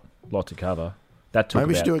there's a lot to cover. That took Maybe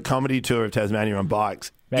we should about- do a comedy tour of Tasmania on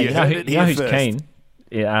bikes. Man, you know, heard who, it you know here who's first. keen?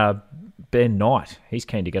 Yeah, Ben Knight. He's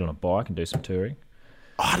keen to get on a bike and do some touring.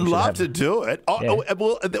 I'd We should love have- to do it.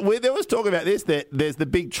 Yeah. There was talk about this. There's the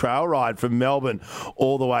big trail ride from Melbourne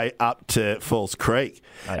all the way up to Falls Creek,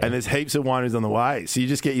 Oh, yeah. and there's heaps of wineries on the way. So you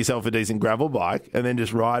just get yourself a decent gravel bike and then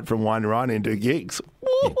just ride from wine to wine and do gigs.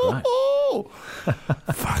 Yeah, great.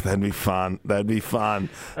 Fuck, that'd be fun. That'd be fun.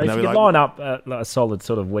 If you could line up a solid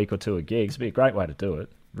sort of week or two of gigs, it'd be a great way to do it.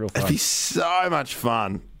 Real it'd fun. be so much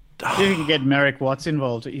fun. See if you can get Merrick Watts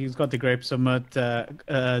involved. He's got the great summit,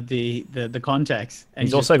 the contacts. And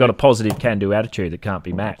He's also got a positive can-do attitude that can't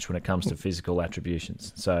be matched when it comes to physical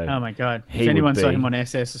attributions. So, Oh my god! He If anyone would saw be- him on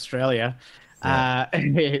SS Australia,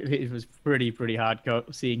 it was pretty hard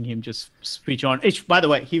seeing him just switch on. By the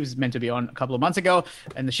way, he was meant to be on a couple of months ago,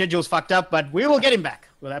 and the schedule's fucked up. But we will get him back.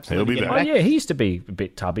 We'll absolutely He'll be get him oh back. yeah, he used to be a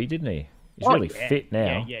bit tubby, didn't he? He's Oh, really yeah, fit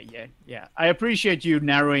now. Yeah. I appreciate you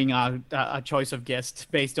narrowing our choice of guests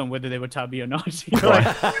based on whether they were tubby or not. You're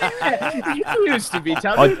like, you used to be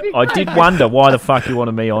tubby. I did wonder why the fuck you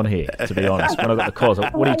wanted me on here, to be honest, when I got the call. I was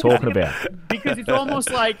like, what are you talking about? Because it's almost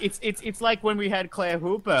like it's like when we had Claire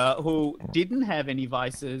Hooper, who didn't have any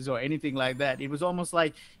vices or anything like that. It was almost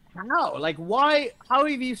like, how? Like, why? How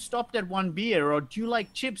have you stopped at one beer? Or do you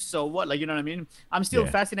like chips? Or what? Like, you know what I mean? I'm still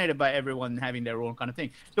Yeah. fascinated by everyone having their own kind of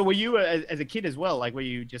thing. So were you, as a kid as well, like, were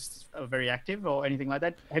you just very active or anything like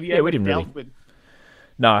that? Have you Yeah, ever we didn't dealt really- with...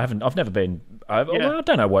 No, I haven't. I've never been. Yeah. Well, I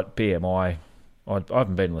don't know what BMI. I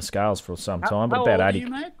haven't been on the scales for some time, but How about old are 80, you,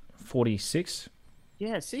 mate? 46.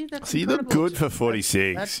 Yeah, see, that's So you look incredible. good for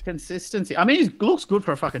 46. That's consistency. I mean, he looks good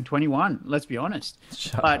for fucking 21. Let's be honest.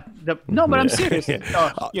 Shut But but I'm serious.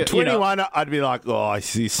 Oh, you know. 21, I'd be like, oh,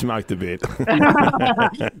 he smoked a bit.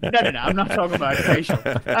 No, I'm not talking about facial.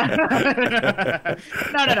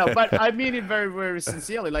 No. But I mean it very, very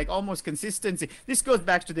sincerely. Like almost consistency. This goes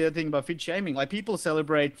back to the other thing about fit shaming. Like people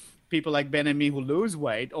celebrate people like Ben and me who lose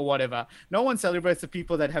weight or whatever. No one celebrates the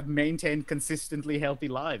people that have maintained consistently healthy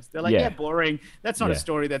lives. They're like, Yeah. yeah, boring. That's not Yeah. a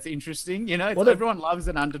story that's interesting. You know, it's, Well, the- everyone loves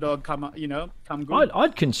an underdog come good.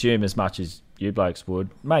 I'd consume as much as you blokes would.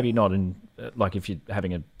 Maybe not in like if you're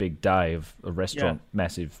having a big day of a restaurant,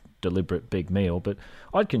 massive, deliberate big meal. But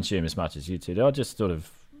I'd consume as much as you two do. I just sort of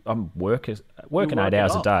I'm working work 8 it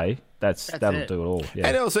hours a off. day. That'll it. do it all. Yeah.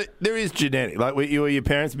 And also, there is genetic. Like, were your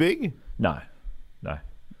parents big? No.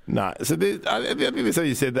 No. So I think that's how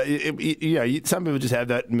you said that. Some people just have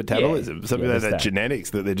that metabolism. Some people have there's that that. genetics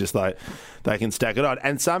that they're just like, they can stack it on.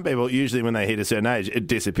 And some people, usually when they hit a certain age, it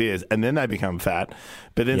disappears and then they become fat.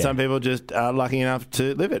 But then Yeah. some people just are lucky enough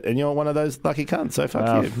to live it. And you're one of those lucky cunts. So fuck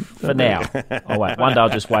Well, you. for now. Oh wait, one day I'll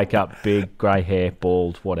just wake up big, grey hair,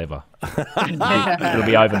 bald, whatever. It'll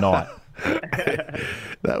be overnight.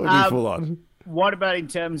 That would be full on. What about in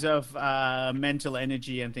terms of mental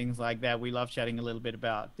energy and things like that? We love chatting a little bit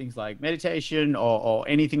about things like meditation or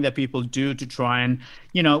anything that people do to try and,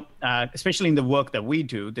 especially in the work that we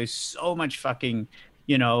do, there's so much fucking,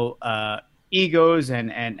 egos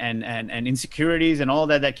and insecurities and all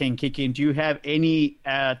that can kick in. Do you have any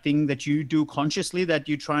thing that you do consciously that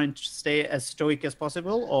you try and stay as stoic as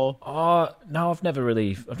possible? Or Oh no, I've never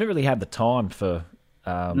really had the time for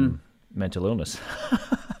mental illness.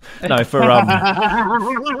 No, for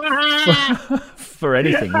for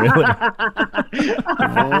anything really.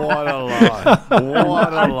 What a lie.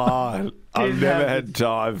 What a lie. I've never had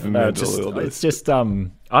time for No, mental it's illness. just I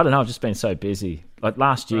don't know. I've just been so busy. Like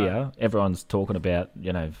last year, everyone's talking about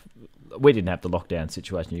we didn't have the lockdown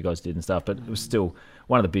situation you guys did and stuff, but it was still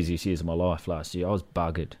one of the busiest years of my life last year. I was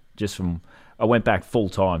buggered I went back full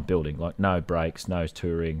time building, like no breaks, no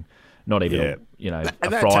touring, not even a And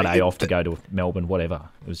that Friday take- off to go to Melbourne, whatever.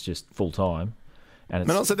 It was just full time. And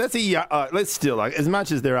And also, that's let's still, like, as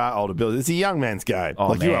much as there are older builders, it's a young man's game.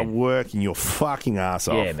 Oh, you are man. working your fucking ass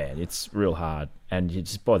off. yeah, man, it's real hard, and you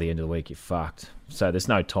just by the end of the week you're fucked. So there's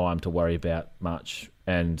no time to worry about much.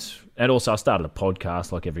 and also I started a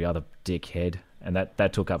podcast like every other dickhead, and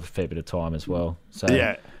that took up a fair bit of time as well. So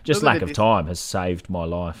Yeah. just Look at lack of time has saved my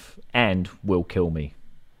life and will kill me.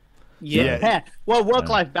 Yeah. Well,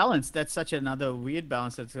 work-life balance. That's such another weird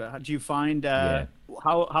balance. That's, do you find how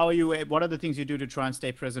are you? What are the things you do to try and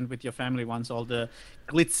stay present with your family once all the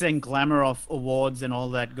glitz and glamour of awards and all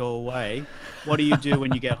that go away? What do you do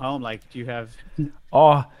when you get home? Like, do you have?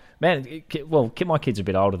 Oh man, my kids are a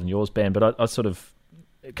bit older than yours, Ben, but I sort of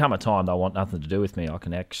come a time they want nothing to do with me. I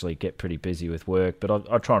can actually get pretty busy with work,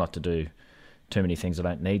 but I try not to do too many things I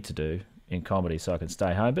don't need to do in comedy, so I can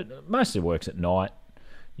stay home. But most of it works at night.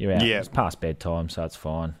 You're out. Yeah. It's past bedtime, so it's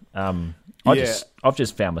fine. I've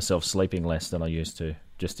just found myself sleeping less than I used to,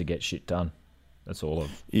 just to get shit done. That's all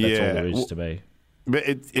there is to me. But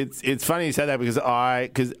it's funny you say that because I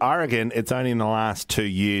reckon it's only in the last 2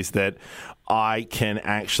 years that I can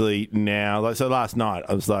actually now. So last night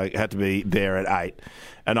I was had to be there at 8,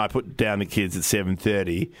 and I put down the kids at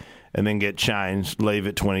 7:30. And then get changed, leave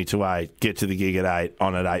at 20 to 8, get to the gig at 8,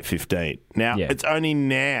 on at 8:15. Now, It's only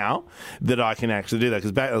now that I can actually do that.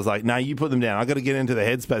 Because back I was like, no, you put them down. I've got to get into the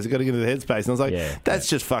headspace. And I was like, that's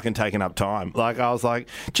just fucking taking up time. Like, I was like,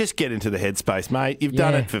 just get into the headspace, mate. You've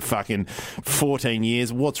done it for fucking 14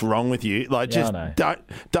 years. What's wrong with you? Like, just don't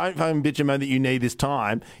fucking bitch and moan that you need this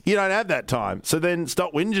time. You don't have that time. So then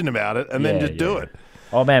stop whinging about it and then just do it.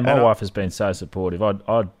 Oh, man, my wife has been so supportive.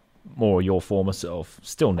 I'd more your former self.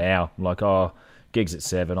 Still now, like, gigs at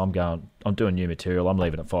 7. I'm doing new material. I'm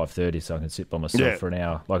leaving at 5:30 so I can sit by myself for an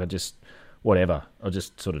hour. Like, I'll just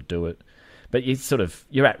sort of do it. But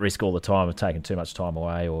you're at risk all the time of taking too much time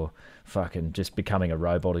away or fucking just becoming a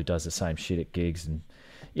robot who does the same shit at gigs. And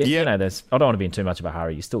you know, I don't want to be in too much of a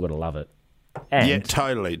hurry. You still got to love it. And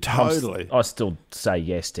totally. I still say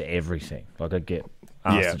yes to everything. Like, I get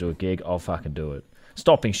asked to do a gig, I'll fucking do it.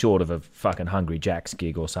 Stopping short of a fucking Hungry Jack's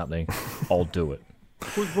gig or something, I'll do it.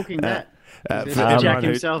 Who's booking that? Is for it Jack everyone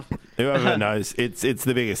himself? Whoever knows, it's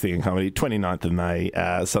the biggest thing in comedy. 29th of May,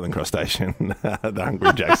 Southern Cross Station, the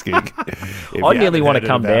Hungry Jack's gig. I nearly want to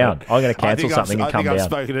come down. I'm going to cancel something and come down. I've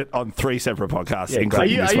spoken it on 3 separate podcasts. Are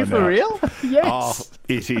you for real? Yes. Oh,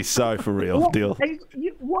 it is so for real. Deal.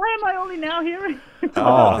 Why am I only now hearing?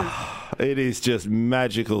 It is just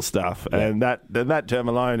magical stuff, and that term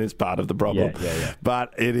alone is part of the problem. Yeah.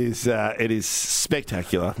 But it is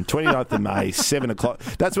spectacular. 29th of May, 7 o'clock.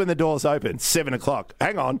 That's when the doors open. 7 o'clock.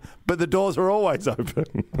 Hang on, but the doors are always open.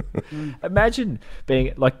 Imagine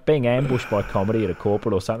being ambushed by comedy at a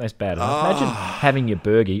corporate or something. That's bad enough. Imagine having your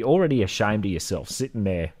burgie, already ashamed of yourself, sitting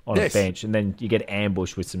there on a bench, and then you get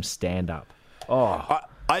ambushed with some stand-up.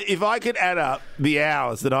 If I could add up the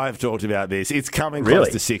hours that I've talked about this, it's coming close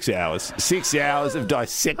to 6 hours. 6 hours of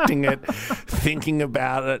dissecting it, thinking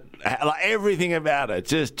about it, like everything about it.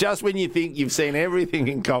 Just when you think you've seen everything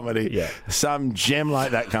in comedy, some gem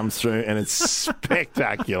like that comes through, and it's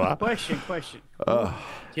spectacular. Question.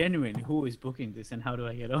 Genuine, who is booking this and how do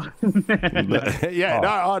I get on? No.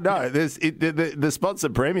 The spots are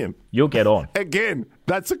premium. You'll get on. Again,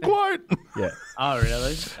 that's a quote. Yeah. Oh,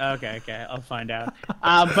 really? Okay. I'll find out.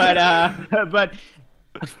 But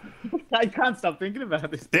I can't stop thinking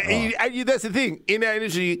about this. And that's the thing. In our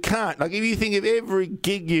industry, you can't. Like, if you think of every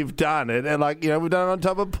gig you've done, and like, we've done it on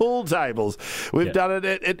top of pool tables. We've done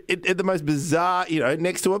it at the most bizarre,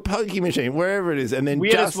 next to a pokey machine, wherever it is. And then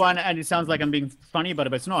weirdest one, and it sounds like I'm being funny about it,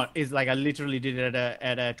 but it's not, is like I literally did it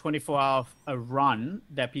at a 24-hour run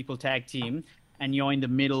that people tag team, and you're in the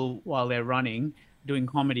middle while they're running, doing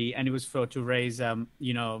comedy, and it was to raise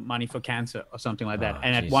money for cancer or something like that.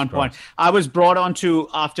 And at one point I was brought on to,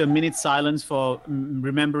 after a minute's silence for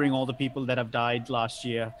remembering all the people that have died last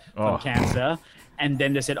year from cancer, and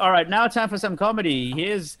then they said, all right, now time for some comedy.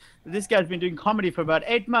 This guy's been doing comedy for about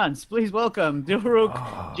 8 months, please welcome Dilruk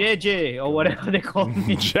JJ, or whatever they call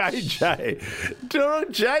me. JJ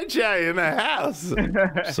Dilruk JJ in the house.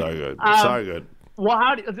 So good. So good.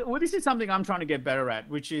 Well, this is something I'm trying to get better at,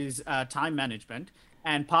 which is time management.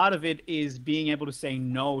 And part of it is being able to say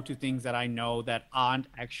no to things that I know that aren't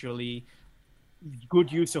actually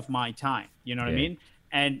good use of my time. You know what I mean?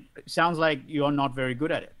 And it sounds like you're not very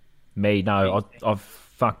good at it. Me, no. I've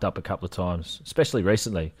fucked up a couple of times, especially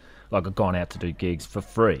recently. Like, I've gone out to do gigs for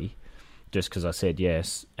free just because I said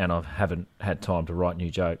yes, and I haven't had time to write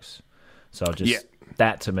new jokes. So I just...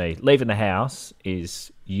 That, to me, leaving the house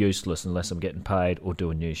is useless unless I'm getting paid or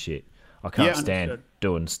doing new shit. I can't stand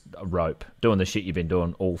doing a rope, doing the shit you've been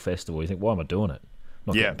doing all festival. You think, why am I doing it? I'm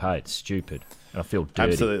not getting paid. It's stupid. And I feel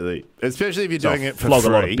dirty. Absolutely. Especially if you're doing it for flog free.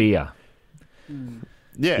 A lot of beer.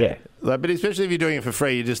 Yeah. Like, but especially if you're doing it for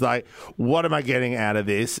free, you're just like, what am I getting out of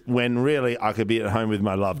this? When really I could be at home with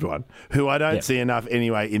my loved one, who I don't see enough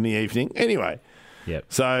anyway in the evening. Anyway. Yep.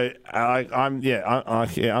 So I'm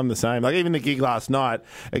the same. Like even the gig last night,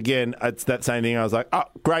 again, it's that same thing. I was like, oh,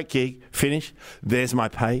 great gig, finish. There's my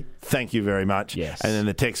pay. Thank you very much. Yes. And then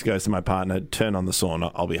the text goes to my partner, turn on the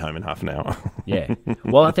sauna. I'll be home in half an hour. Yeah.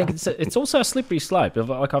 Well, I think it's also a slippery slope.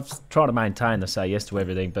 Like I've tried to maintain the say yes to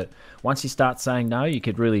everything, but once you start saying no, you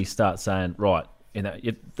could really start saying, right,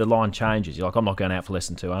 the line changes. You're like, I'm not going out for less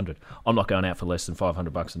than 200. I'm not going out for less than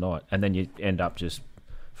 $500 a night. And then you end up just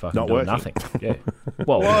fucking not doing working. nothing. Yeah.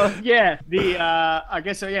 Well, yeah. I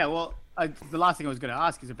guess so. Yeah. Well, the last thing I was going to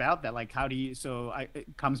ask is about that. Like, how do you?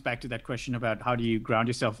 It comes back to that question about how do you ground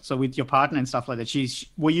yourself. So with your partner and stuff like that,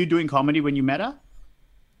 were you doing comedy when you met her?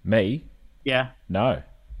 me? Yeah. No.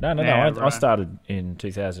 Yeah, I right. started in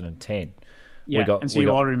 2010. Yeah. And so you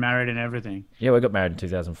already married and everything. Yeah, we got married in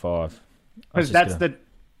 2005. Because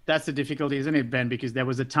that's the difficulty, isn't it, Ben? Because there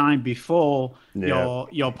was a time before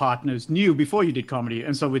your partners knew, before you did comedy.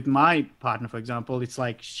 And so with my partner, for example, it's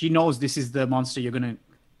like she knows this is the monster you're going to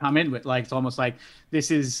come in with. Like, it's almost like this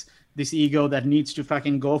is this ego that needs to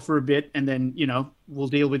fucking go for a bit, and then, we'll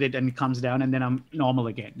deal with it and it comes down and then I'm normal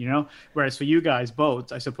again, Whereas for you guys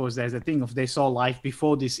both, I suppose there's a thing of they saw life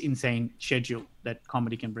before this insane schedule that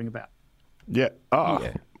comedy can bring about. Yeah. Oh.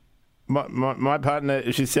 Yeah. My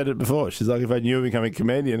partner, she said it before. She's like, if I knew I was becoming a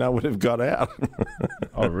comedian, I would have got out.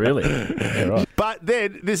 Oh, really? Yeah, right. But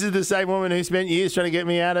then, this is the same woman who spent years trying to get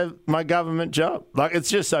me out of my government job. Like, it's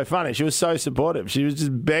just so funny. She was so supportive. She was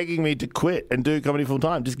just begging me to quit and do comedy full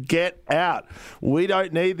time. Just get out. We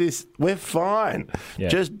don't need this. We're fine. Yeah.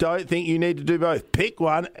 Just don't think you need to do both. Pick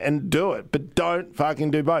one and do it, but don't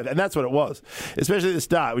fucking do both. And that's what it was. Especially at the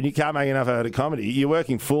start, when you can't make enough out of comedy. You're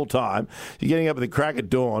working full time. You're getting up at the crack of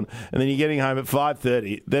dawn, and then you're getting home at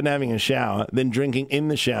 5:30, then having a shower, then drinking in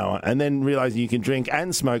the shower, and then realizing you can drink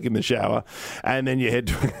and smoke in the shower, and then you head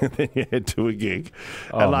to a gig.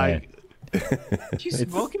 Oh, and like, Did you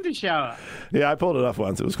smoke in the shower? yeah, I pulled it off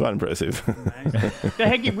once. It was quite impressive. The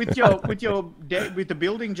heck, with the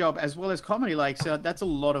building job as well as comedy, like, so that's a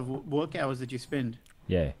lot of work hours that you spend.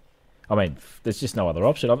 Yeah. I mean, there's just no other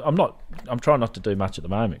option. I'm trying not to do much at the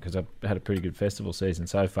moment because I've had a pretty good festival season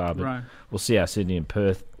so far, but Right. We'll see how Sydney and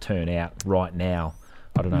Perth turn out right now.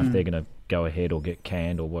 I don't know if they're going to go ahead or get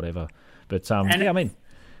canned or whatever. But, I mean,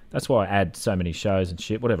 that's why I add so many shows and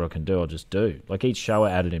shit. Whatever I can do, I'll just do. Like each show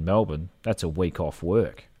I added in Melbourne, that's a week off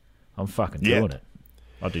work. I'm fucking doing it.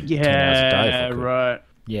 I do 10 hours a day if I could. Right.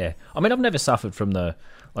 Yeah. I mean, I've never suffered from a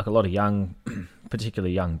lot of young,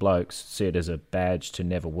 particularly young blokes, see it as a badge to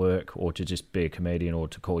never work or to just be a comedian or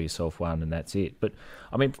to call yourself one and that's it. But,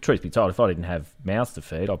 I mean, truth be told, if I didn't have mouths to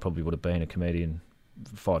feed, I probably would have been a comedian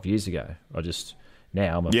 5 years ago.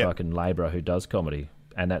 Now I'm a fucking labourer who does comedy,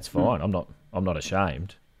 and that's fine. I'm not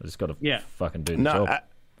ashamed. I just got to fucking do the job.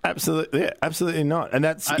 Absolutely, yeah, absolutely not. And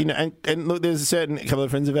that's, and look, there's a couple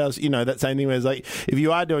of friends of ours, that same thing where it's like, if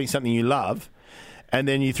you are doing something you love, and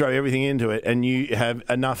then you throw everything into it and you have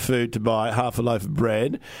enough food to buy half a loaf of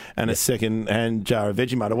bread and a second-hand jar of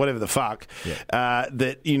Vegemite or whatever the fuck,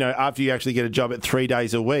 that, after you actually get a job at 3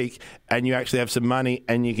 days a week and you actually have some money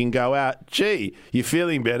and you can go out, gee, you're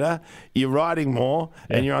feeling better, you're writing more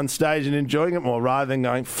and you're on stage and enjoying it more rather than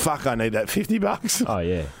going, fuck, I need that $50. Oh,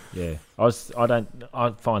 yeah, yeah.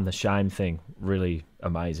 I find the shame thing really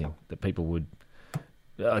amazing that people would...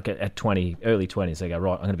 Like at early 20s, they go,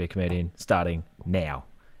 right, I'm going to be a comedian starting now.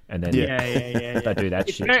 And then they do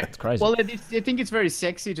that shit. It's crazy. Well, I think it's very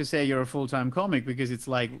sexy to say you're a full-time comic because it's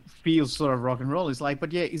like, feels sort of rock and roll. It's like,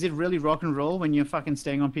 but yeah, is it really rock and roll when you're fucking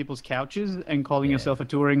staying on people's couches and calling yourself a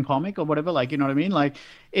touring comic or whatever? Like, you know what I mean? Like,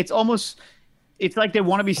 it's like they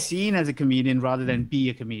want to be seen as a comedian rather than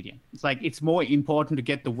be a comedian. It's like, it's more important to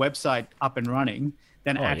get the website up and running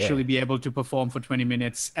than actually be able to perform for 20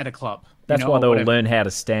 minutes at a club. That's why they'll learn how to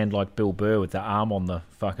stand like Bill Burr with the arm on the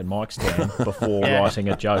fucking mic stand before writing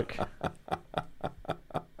a joke.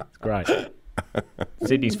 It's great.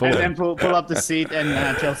 Sydney's full. And then pull up the seat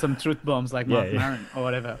and tell some truth bombs like Mark Maron or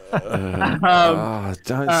whatever.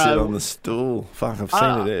 Don't sit on the stool. Fuck, I've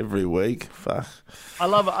seen it every week. Fuck. I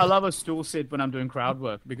love a stool sit when I'm doing crowd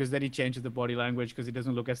work because then he changes the body language because it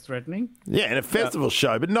doesn't look as threatening. Yeah, in a festival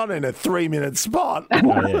show, but not in a 3-minute spot.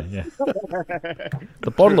 The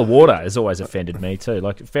bottle of water has always offended me too.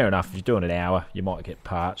 Like, fair enough, if you're doing an hour, you might get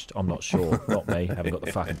parched. I'm not sure. Not me. Haven't got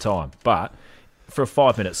the fucking time. But for a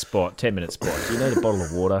 5-minute spot, 10-minute spot, do you need a bottle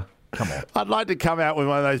of water? Come on. I'd like to come out with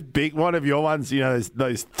one of your ones, those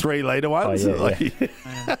 3-litre ones.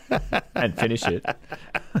 And finish it.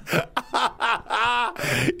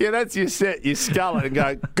 Yeah, that's your set. You skull it and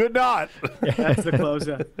go, good night. That's the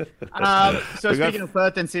closer. So We got- speaking of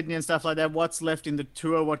Perth and Sydney and stuff like that, what's left in the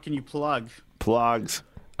tour? What can you plug? Plugs.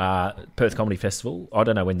 Perth Comedy Festival. I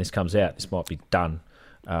don't know when this comes out. This might be done.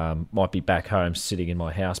 Might be back home sitting in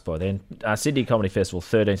my house by then. Sydney Comedy Festival,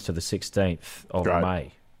 13th to the 16th of Great.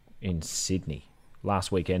 May in Sydney.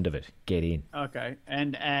 Last weekend of it. Get in. Okay.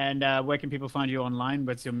 And where can people find you online?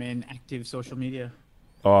 What's your main active social media?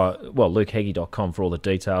 Well, lukeheggie.com for all the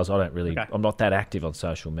details. I don't really... Okay. I'm not that active on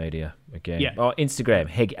social media, again. Yeah. Oh, Instagram,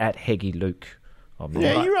 at Heggie Luke. I'm not.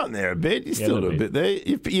 Yeah, you're on there a bit. You still a do a little bit there.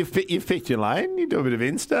 You've picked your lane. You do a bit of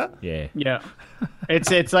Insta. Yeah. Yeah.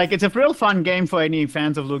 It's a real fun game for any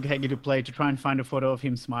fans of Luke Heggie to play, to try and find a photo of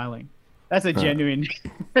him smiling. That's a genuine,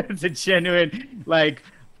 it's a genuine, like,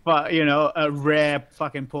 a rare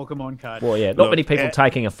fucking Pokemon card. Well, yeah. Not many Look, people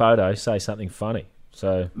taking a photo say something funny.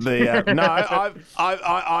 So... I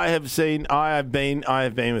have been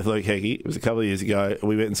with Luke Heggie. It was a couple of years ago.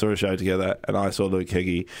 We went and saw a show together, and I saw Luke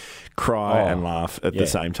Heggie cry and laugh at the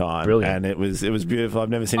same time. Brilliant. And it was beautiful. I've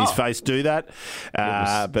never seen his face do that.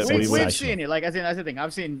 But We've seen it. Like, that's the thing.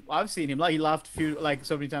 I've seen him. Like, he laughed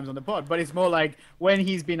so many times on the pod. But it's more like when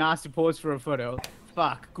he's been asked to pose for a photo.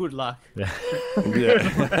 Fuck. Good luck. Yeah.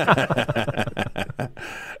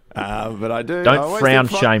 But I do. I Don't always frown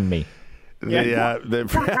think shame me.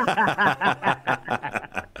 It's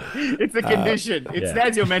a condition.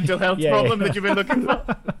 That's your mental health Yeah. problem that you've been looking for.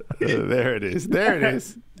 There it is.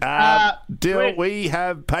 Dill, wait. we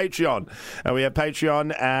have Patreon.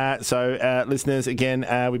 So listeners,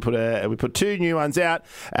 again, we put 2 new ones out.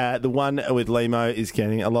 The one with Limo is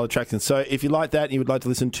getting a lot of traction. So if you like that and you would like to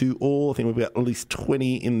listen to all, I think we've got at least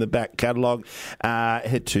 20 in the back catalogue,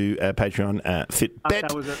 head to Patreon,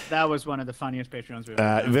 Fitbet. That was one of the funniest Patreons we've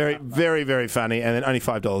ever done. Very, very, very funny. And then only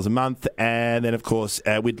 $5 a month. And then, of course,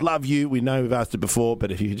 we'd love you. We know we've asked it before,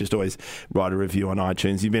 but if you could just always write a review on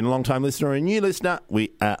iTunes. You've been a long-time listener or a new listener.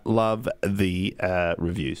 We love the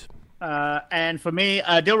reviews. And for me,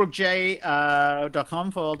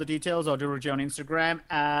 dilrookj.com for all the details, or dilrookj on Instagram.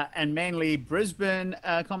 And mainly Brisbane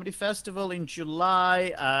Comedy Festival in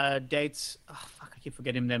July. Dates, I keep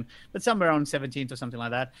forgetting them, but somewhere on 17th or something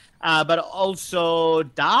like that. But also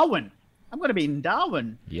Darwin. I'm going to be in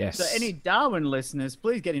Darwin. Yes. So any Darwin listeners,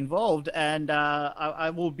 please get involved. And I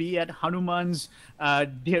will be at Hanuman's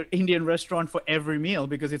Indian restaurant for every meal,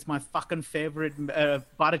 because it's my fucking favorite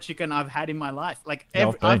butter chicken I've had in my life. Like,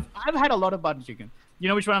 I've I've had a lot of butter chicken. You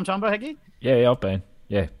know which one I'm talking about, Heggie? Yeah, I've been.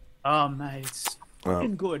 Yeah. Oh, mate, it's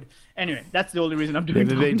fucking good. Anyway, that's the only reason I'm doing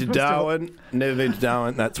Never been to Darwin Festival. Darwin. Never been to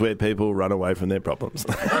Darwin. That's where people run away from their problems.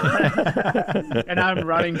 And I'm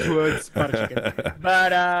running towards butter chicken.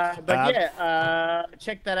 But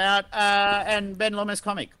check that out. And Ben Lomas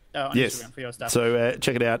Comic on Instagram for your stuff. So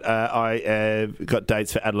check it out. I got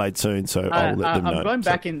dates for Adelaide soon, so I'll let them know. I'm going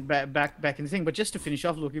back in the thing, but just to finish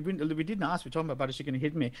off, look, we didn't ask. We're talking about butter chicken and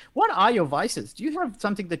hit me. What are your vices? Do you have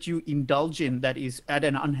something that you indulge in that is at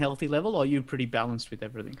an unhealthy level, or are you pretty balanced with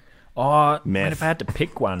everything? Oh, Meth. man, if I had to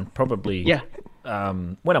pick one, probably... Yeah.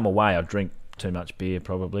 When I'm away, I drink too much beer,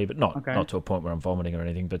 probably, but not Okay. not to a point where I'm vomiting or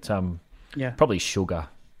anything. But Yeah. probably sugar,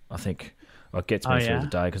 I think. It gets me Oh, through yeah? the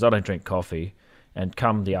day, because I don't drink coffee. And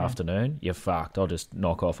come the afternoon, you're fucked. I'll just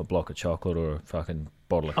knock off a block of chocolate or a fucking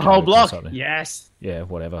bottle of A Coke whole or block. something. Yes. Yeah,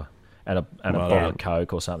 whatever. And a bottle of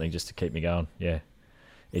Coke or something just to keep me going. Yeah.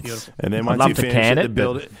 It's And then I'd once love you to finish can at it, the but-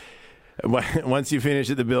 building, once you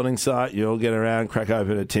finish at the building site, you'll get around, crack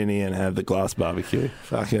open a tinny, and have the glass barbecue.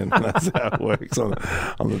 Fucking, that's how it works on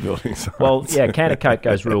the building site. Well, yeah, a can of Coke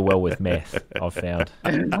goes real well with meth, I've found.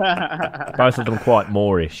 Both of them quite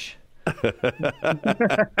Moorish.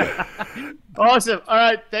 Awesome. All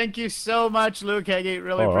right. Thank you so much, Luke Heggie.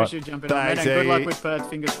 Really All right. appreciate you jumping on. Thanks, And good luck Heggie. with Perth.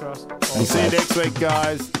 Fingers crossed. We'll see you next week,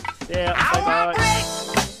 guys. Yeah. Bye-bye.